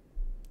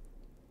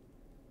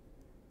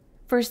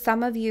 For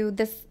some of you,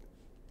 this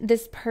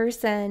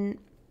person,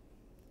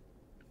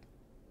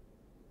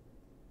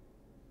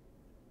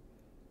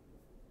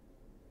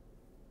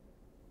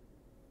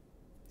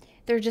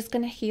 they're just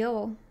going to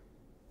heal.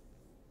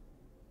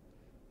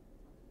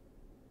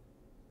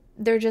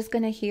 They're just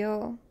going to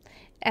heal.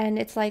 And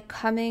it's like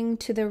coming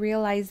to the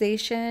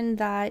realization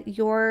that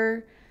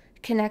your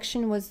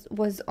connection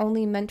was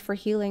only meant for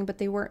healing, but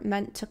they weren't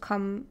meant to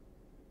come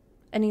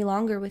any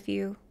longer with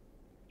you.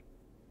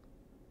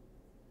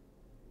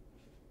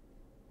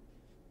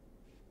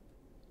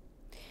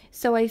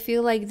 So I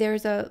feel like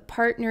there's a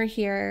partner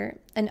here,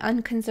 an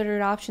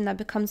unconsidered option that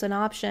becomes an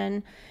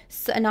option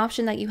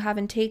that you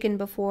haven't taken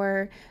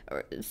before,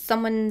 or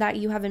someone that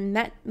you haven't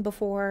met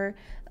before.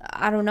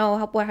 I don't know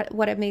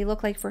what it may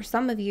look like for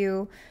some of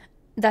you,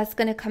 that's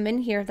going to come in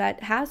here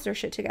that has their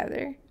shit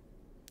together.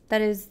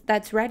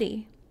 That's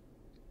ready.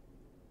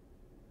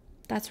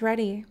 That's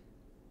ready.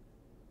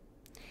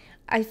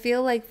 I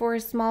feel like for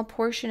a small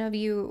portion of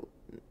you,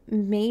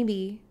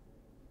 maybe,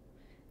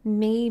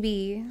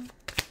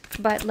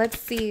 but let's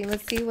see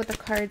what the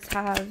cards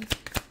have.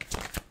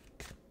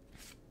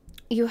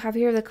 You have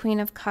here the Queen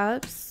of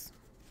Cups,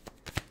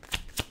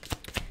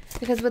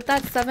 because with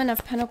that Seven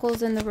of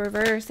Pentacles in the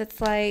reverse,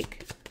 it's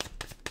like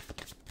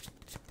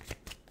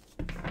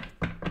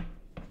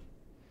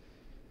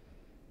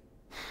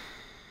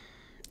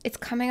it's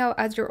coming out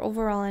as your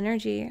overall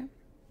energy.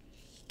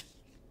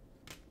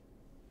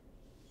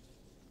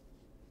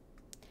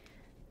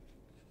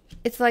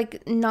 It's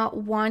like not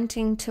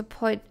wanting to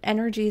put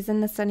energies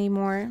in this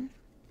anymore.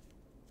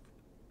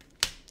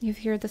 You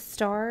hear the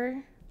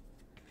Star.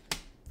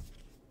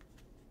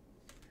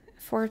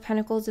 Four of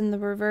Pentacles in the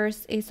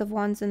reverse. Ace of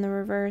Wands in the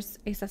reverse.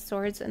 Ace of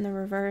Swords in the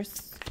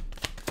reverse.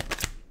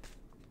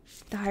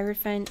 The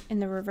Hierophant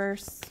in the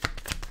reverse.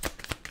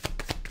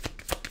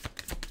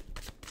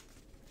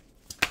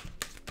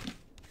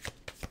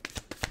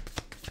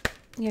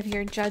 You have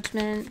here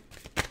Judgment,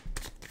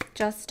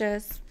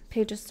 Justice,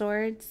 Page of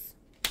Swords.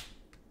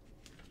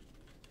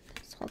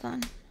 Hold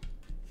on.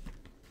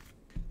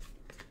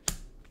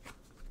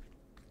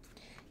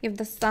 You have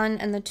the Sun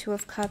and the Two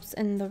of Cups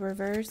in the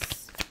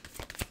reverse.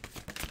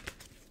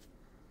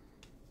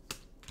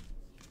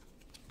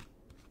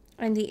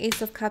 And the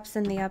Ace of Cups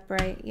in the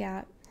upright.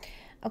 Yeah.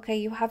 Okay,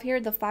 you have here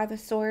the Five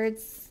of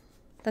Swords,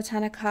 the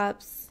Ten of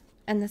Cups,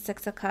 and the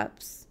Six of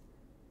Cups.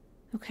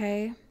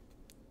 Okay.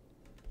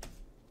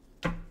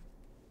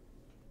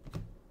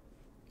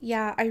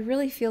 Yeah, I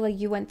really feel like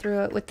you went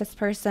through it with this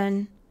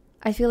person.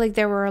 I feel like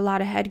there were a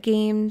lot of head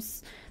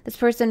games. This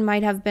person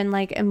might have been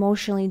like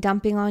emotionally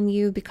dumping on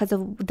you because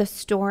of the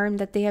storm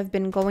that they have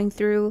been going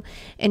through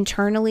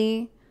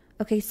internally.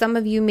 Okay, some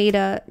of you made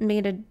a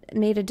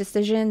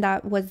decision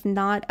that was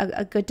not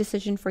a good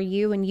decision for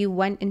you, and you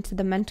went into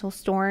the mental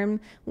storm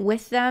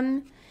with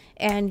them,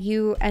 and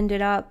you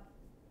ended up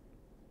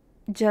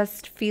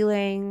just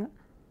feeling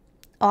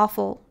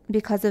awful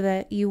because of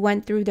it. You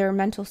went through their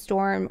mental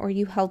storm, or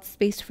you held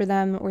space for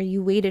them, or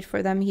you waited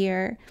for them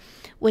here.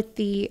 With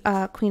the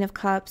Queen of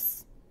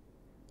Cups,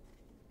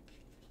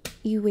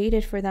 you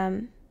waited for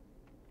them.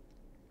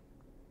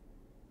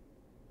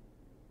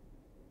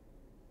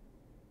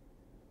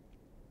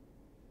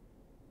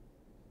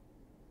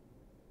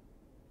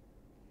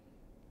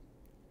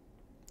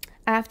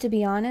 I have to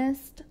be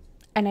honest,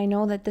 and I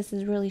know that this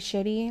is really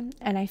shitty,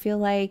 and I feel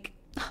like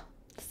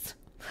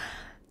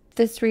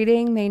this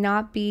reading may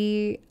not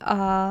be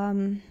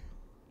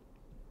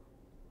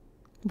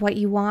what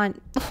you want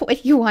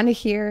to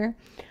hear.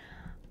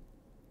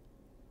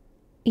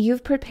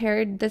 You've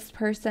prepared this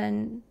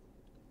person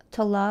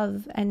to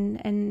love,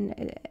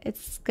 and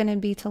it's going to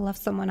be to love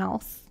someone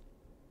else.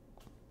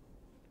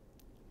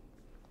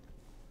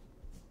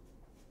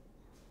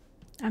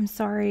 I'm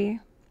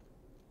sorry.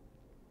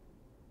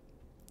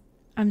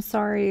 I'm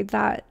sorry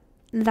that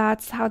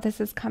that's how this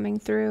is coming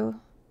through.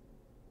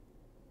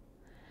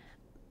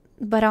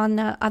 But on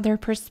the other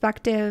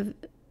perspective,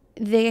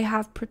 they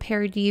have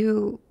prepared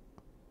you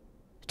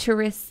to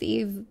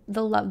receive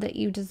the love that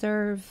you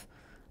deserve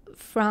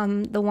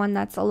from the one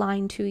that's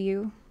aligned to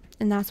you.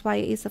 And that's why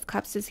Ace of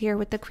Cups is here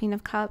with the Queen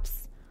of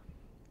Cups.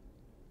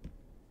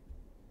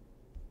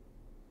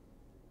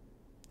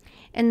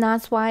 And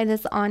that's why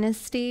this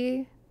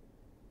honesty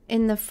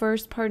in the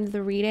first part of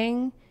the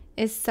reading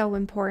is so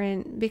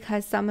important,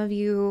 because some of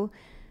you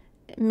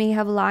may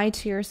have lied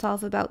to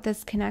yourself about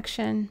this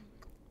connection.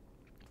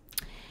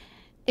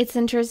 It's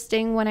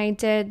interesting, when I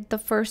did the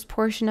first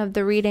portion of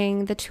the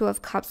reading, the Two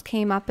of Cups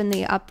came up in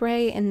the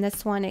upright, and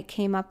this one, it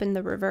came up in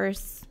the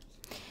reverse.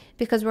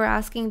 Because we're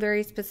asking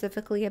very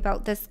specifically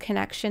about this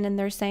connection, and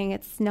they're saying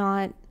it's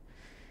not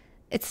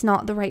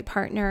the right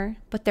partner,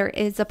 but there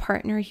is a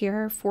partner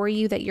here for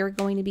you that you're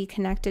going to be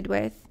connected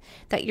with,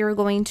 that you're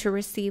going to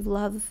receive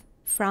love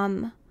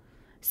from.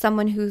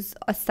 Someone who's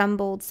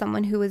assembled,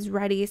 someone who is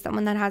ready,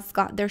 someone that has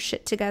got their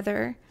shit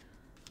together.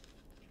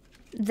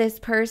 This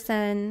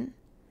person,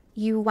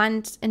 you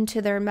went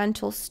into their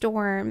mental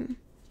storm.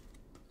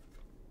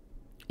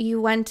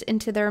 You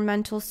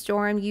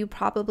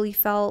probably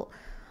felt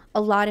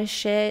a lot of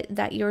shit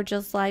that you're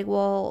just like,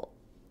 well,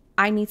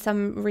 I need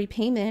some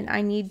repayment.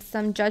 I need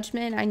some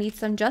judgment. I need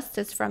some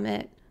justice from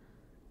it.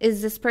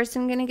 Is this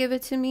person going to give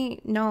it to me?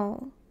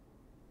 No.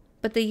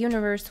 But the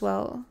universe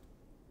will.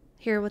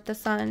 Here with the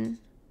Sun.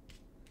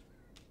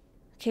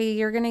 Okay,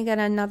 you're going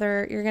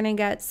to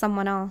get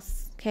someone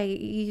else. Okay,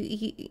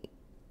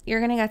 you're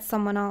going to get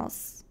someone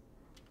else.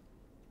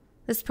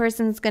 This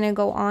person's going to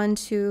go on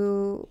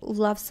to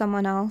love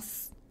someone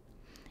else.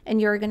 And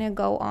you're going to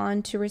go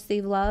on to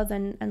receive love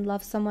and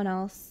love someone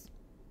else.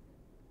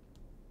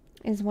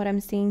 Is what I'm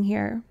seeing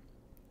here.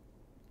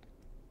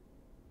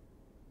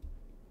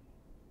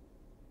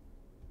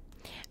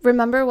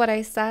 Remember what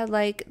I said,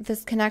 like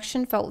this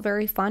connection felt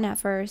very fun at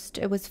first.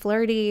 It was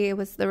flirty, there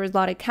was a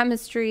lot of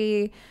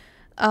chemistry.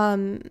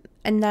 And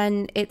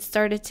then it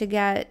started to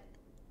get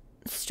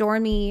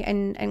stormy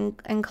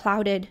and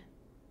clouded.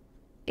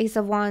 Ace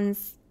of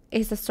Wands,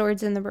 Ace of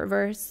Swords in the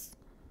reverse.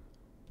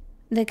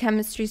 The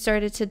chemistry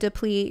started to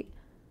deplete.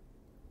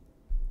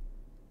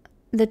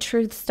 The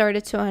truth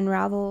started to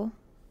unravel.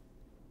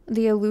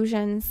 The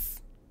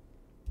illusions.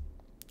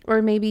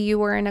 Or maybe you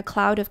were in a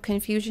cloud of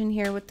confusion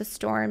here with the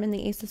Storm and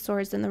the Ace of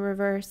Swords in the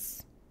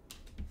reverse.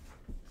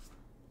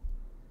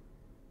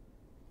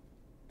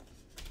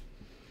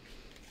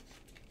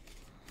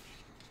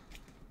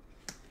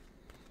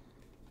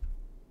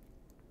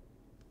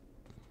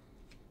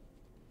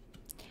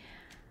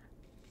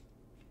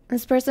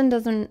 This person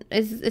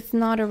it's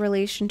not a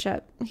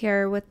relationship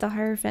here with the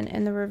Hierophant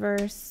in the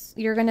reverse.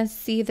 You're going to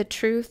see the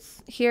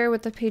truth here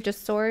with the Page of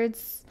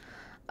Swords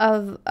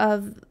of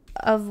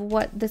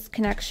what this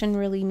connection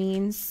really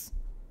means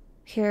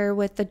here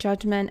with the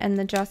Judgment and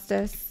the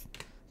Justice.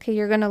 Okay,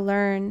 you're going to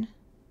learn.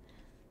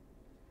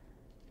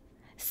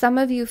 Some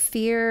of you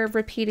fear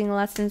repeating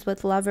lessons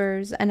with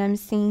lovers, and I'm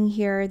seeing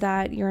here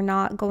that you're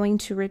not going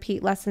to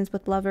repeat lessons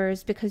with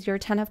lovers because your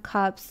 10 of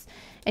Cups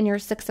and your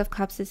 6 of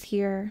Cups is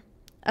here.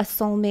 A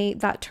soulmate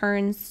that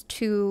turns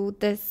to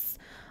this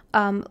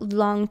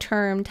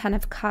long-term 10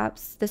 of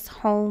Cups, this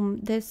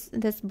home, this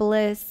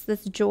bliss,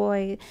 this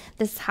joy,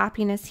 this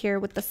happiness here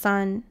with the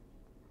Sun.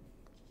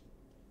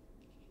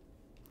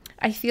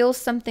 I feel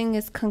something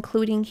is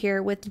concluding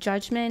here with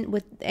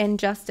Judgment and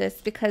Justice,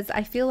 because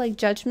I feel like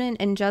Judgment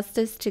and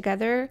Justice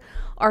together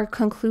are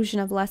conclusion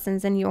of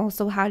lessons. And you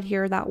also had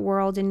here that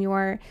World in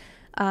your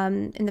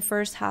in the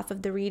first half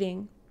of the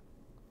reading,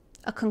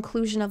 a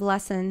conclusion of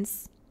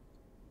lessons.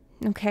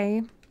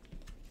 Okay,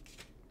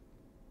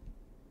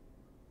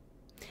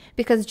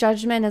 because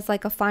Judgment is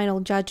like a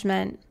final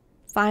judgment.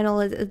 Final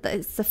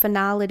it's the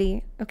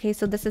finality. Okay,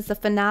 so this is the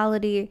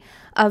finality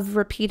of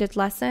repeated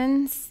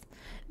lessons,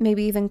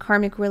 maybe even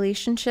karmic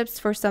relationships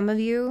for some of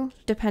you,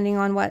 depending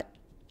on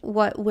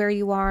where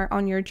you are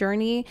on your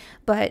journey.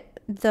 But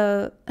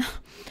the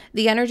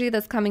energy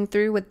that's coming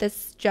through with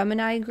this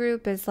Gemini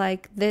group is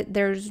like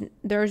there's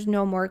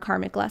no more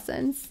karmic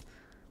lessons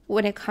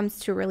when it comes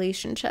to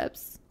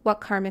relationships. What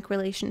karmic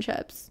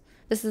relationships?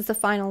 This is the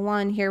final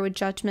one here with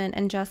Judgment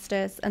and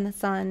Justice and the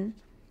Sun.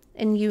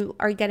 And you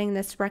are getting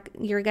this,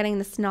 you're getting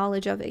this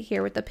knowledge of it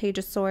here with the Page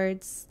of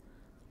Swords.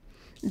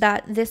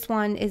 That this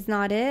one is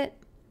not it.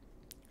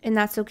 And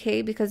that's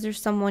okay, because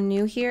there's someone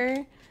new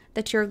here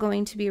that you're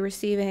going to be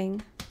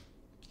receiving.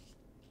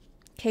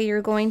 Okay,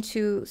 you're going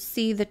to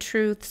see the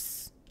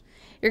truths.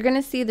 You're going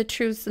to see the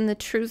truths, and the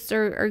truths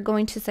are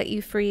going to set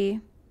you free.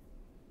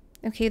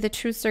 Okay, the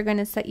truths are going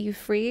to set you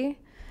free.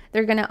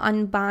 They're going to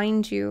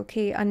unbind you,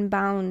 okay?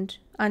 Unbound.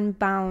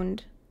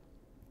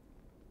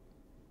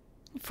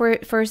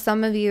 For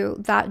some of you,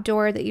 that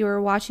door that you were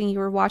watching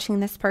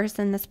this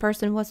person. This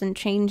person wasn't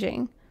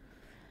changing.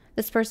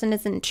 This person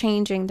isn't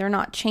changing. They're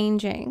not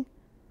changing.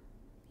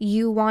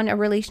 You want a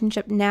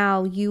relationship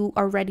now. You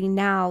are ready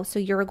now. So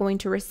you're going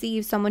to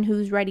receive someone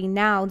who's ready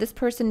now. This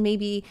person may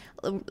be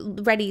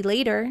ready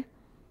later.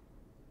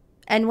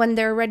 And when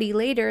they're ready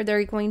later,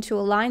 they're going to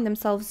align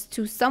themselves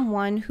to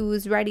someone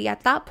who's ready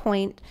at that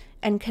point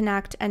and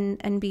connect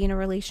and be in a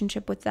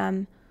relationship with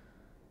them.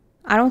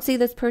 I don't see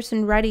this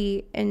person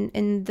ready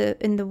in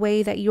the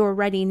way that you're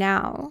ready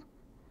now.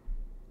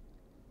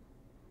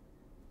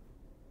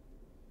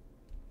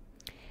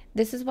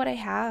 This is what I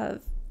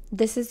have.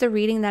 This is the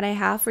reading that I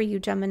have for you,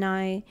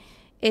 Gemini.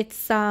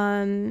 It's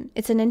an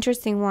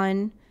interesting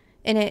one,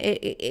 and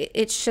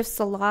it shifts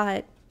a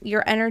lot.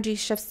 Your energy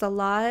shifts a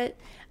lot.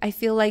 I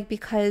feel like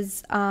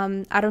because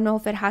I don't know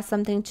if it has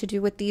something to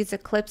do with these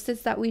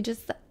eclipses that we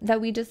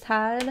just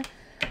had,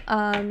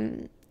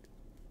 and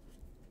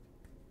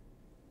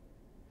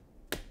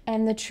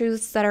the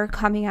truths that are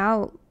coming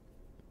out.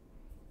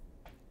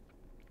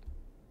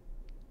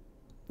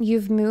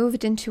 You've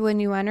moved into a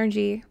new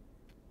energy,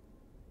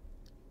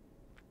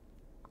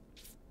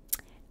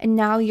 and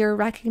now you're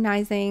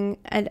recognizing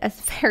a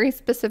very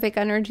specific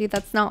energy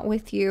that's not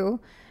with you.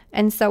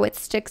 And so it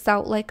sticks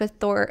out like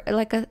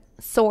a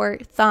sore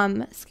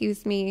thumb,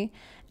 excuse me,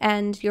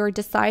 and you're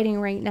deciding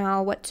right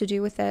now what to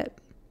do with it.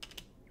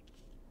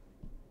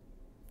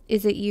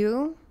 Is it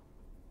you?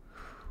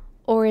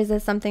 Or is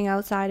it something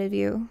outside of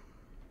you?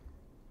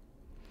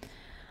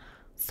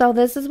 So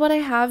this is what I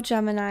have,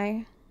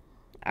 Gemini.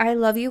 I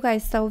love you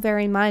guys so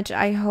very much.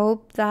 I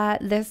hope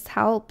that this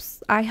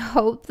helps. I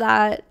hope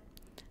that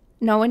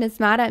no one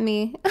is mad at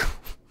me.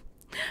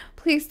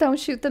 Please don't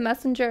shoot the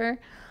messenger.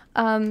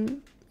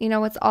 You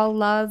know, it's all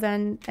love,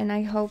 and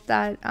I hope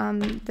that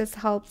this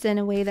helped in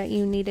a way that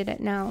you needed it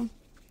now.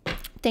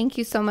 Thank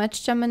you so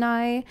much,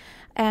 Gemini,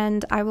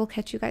 and I will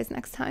catch you guys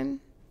next time.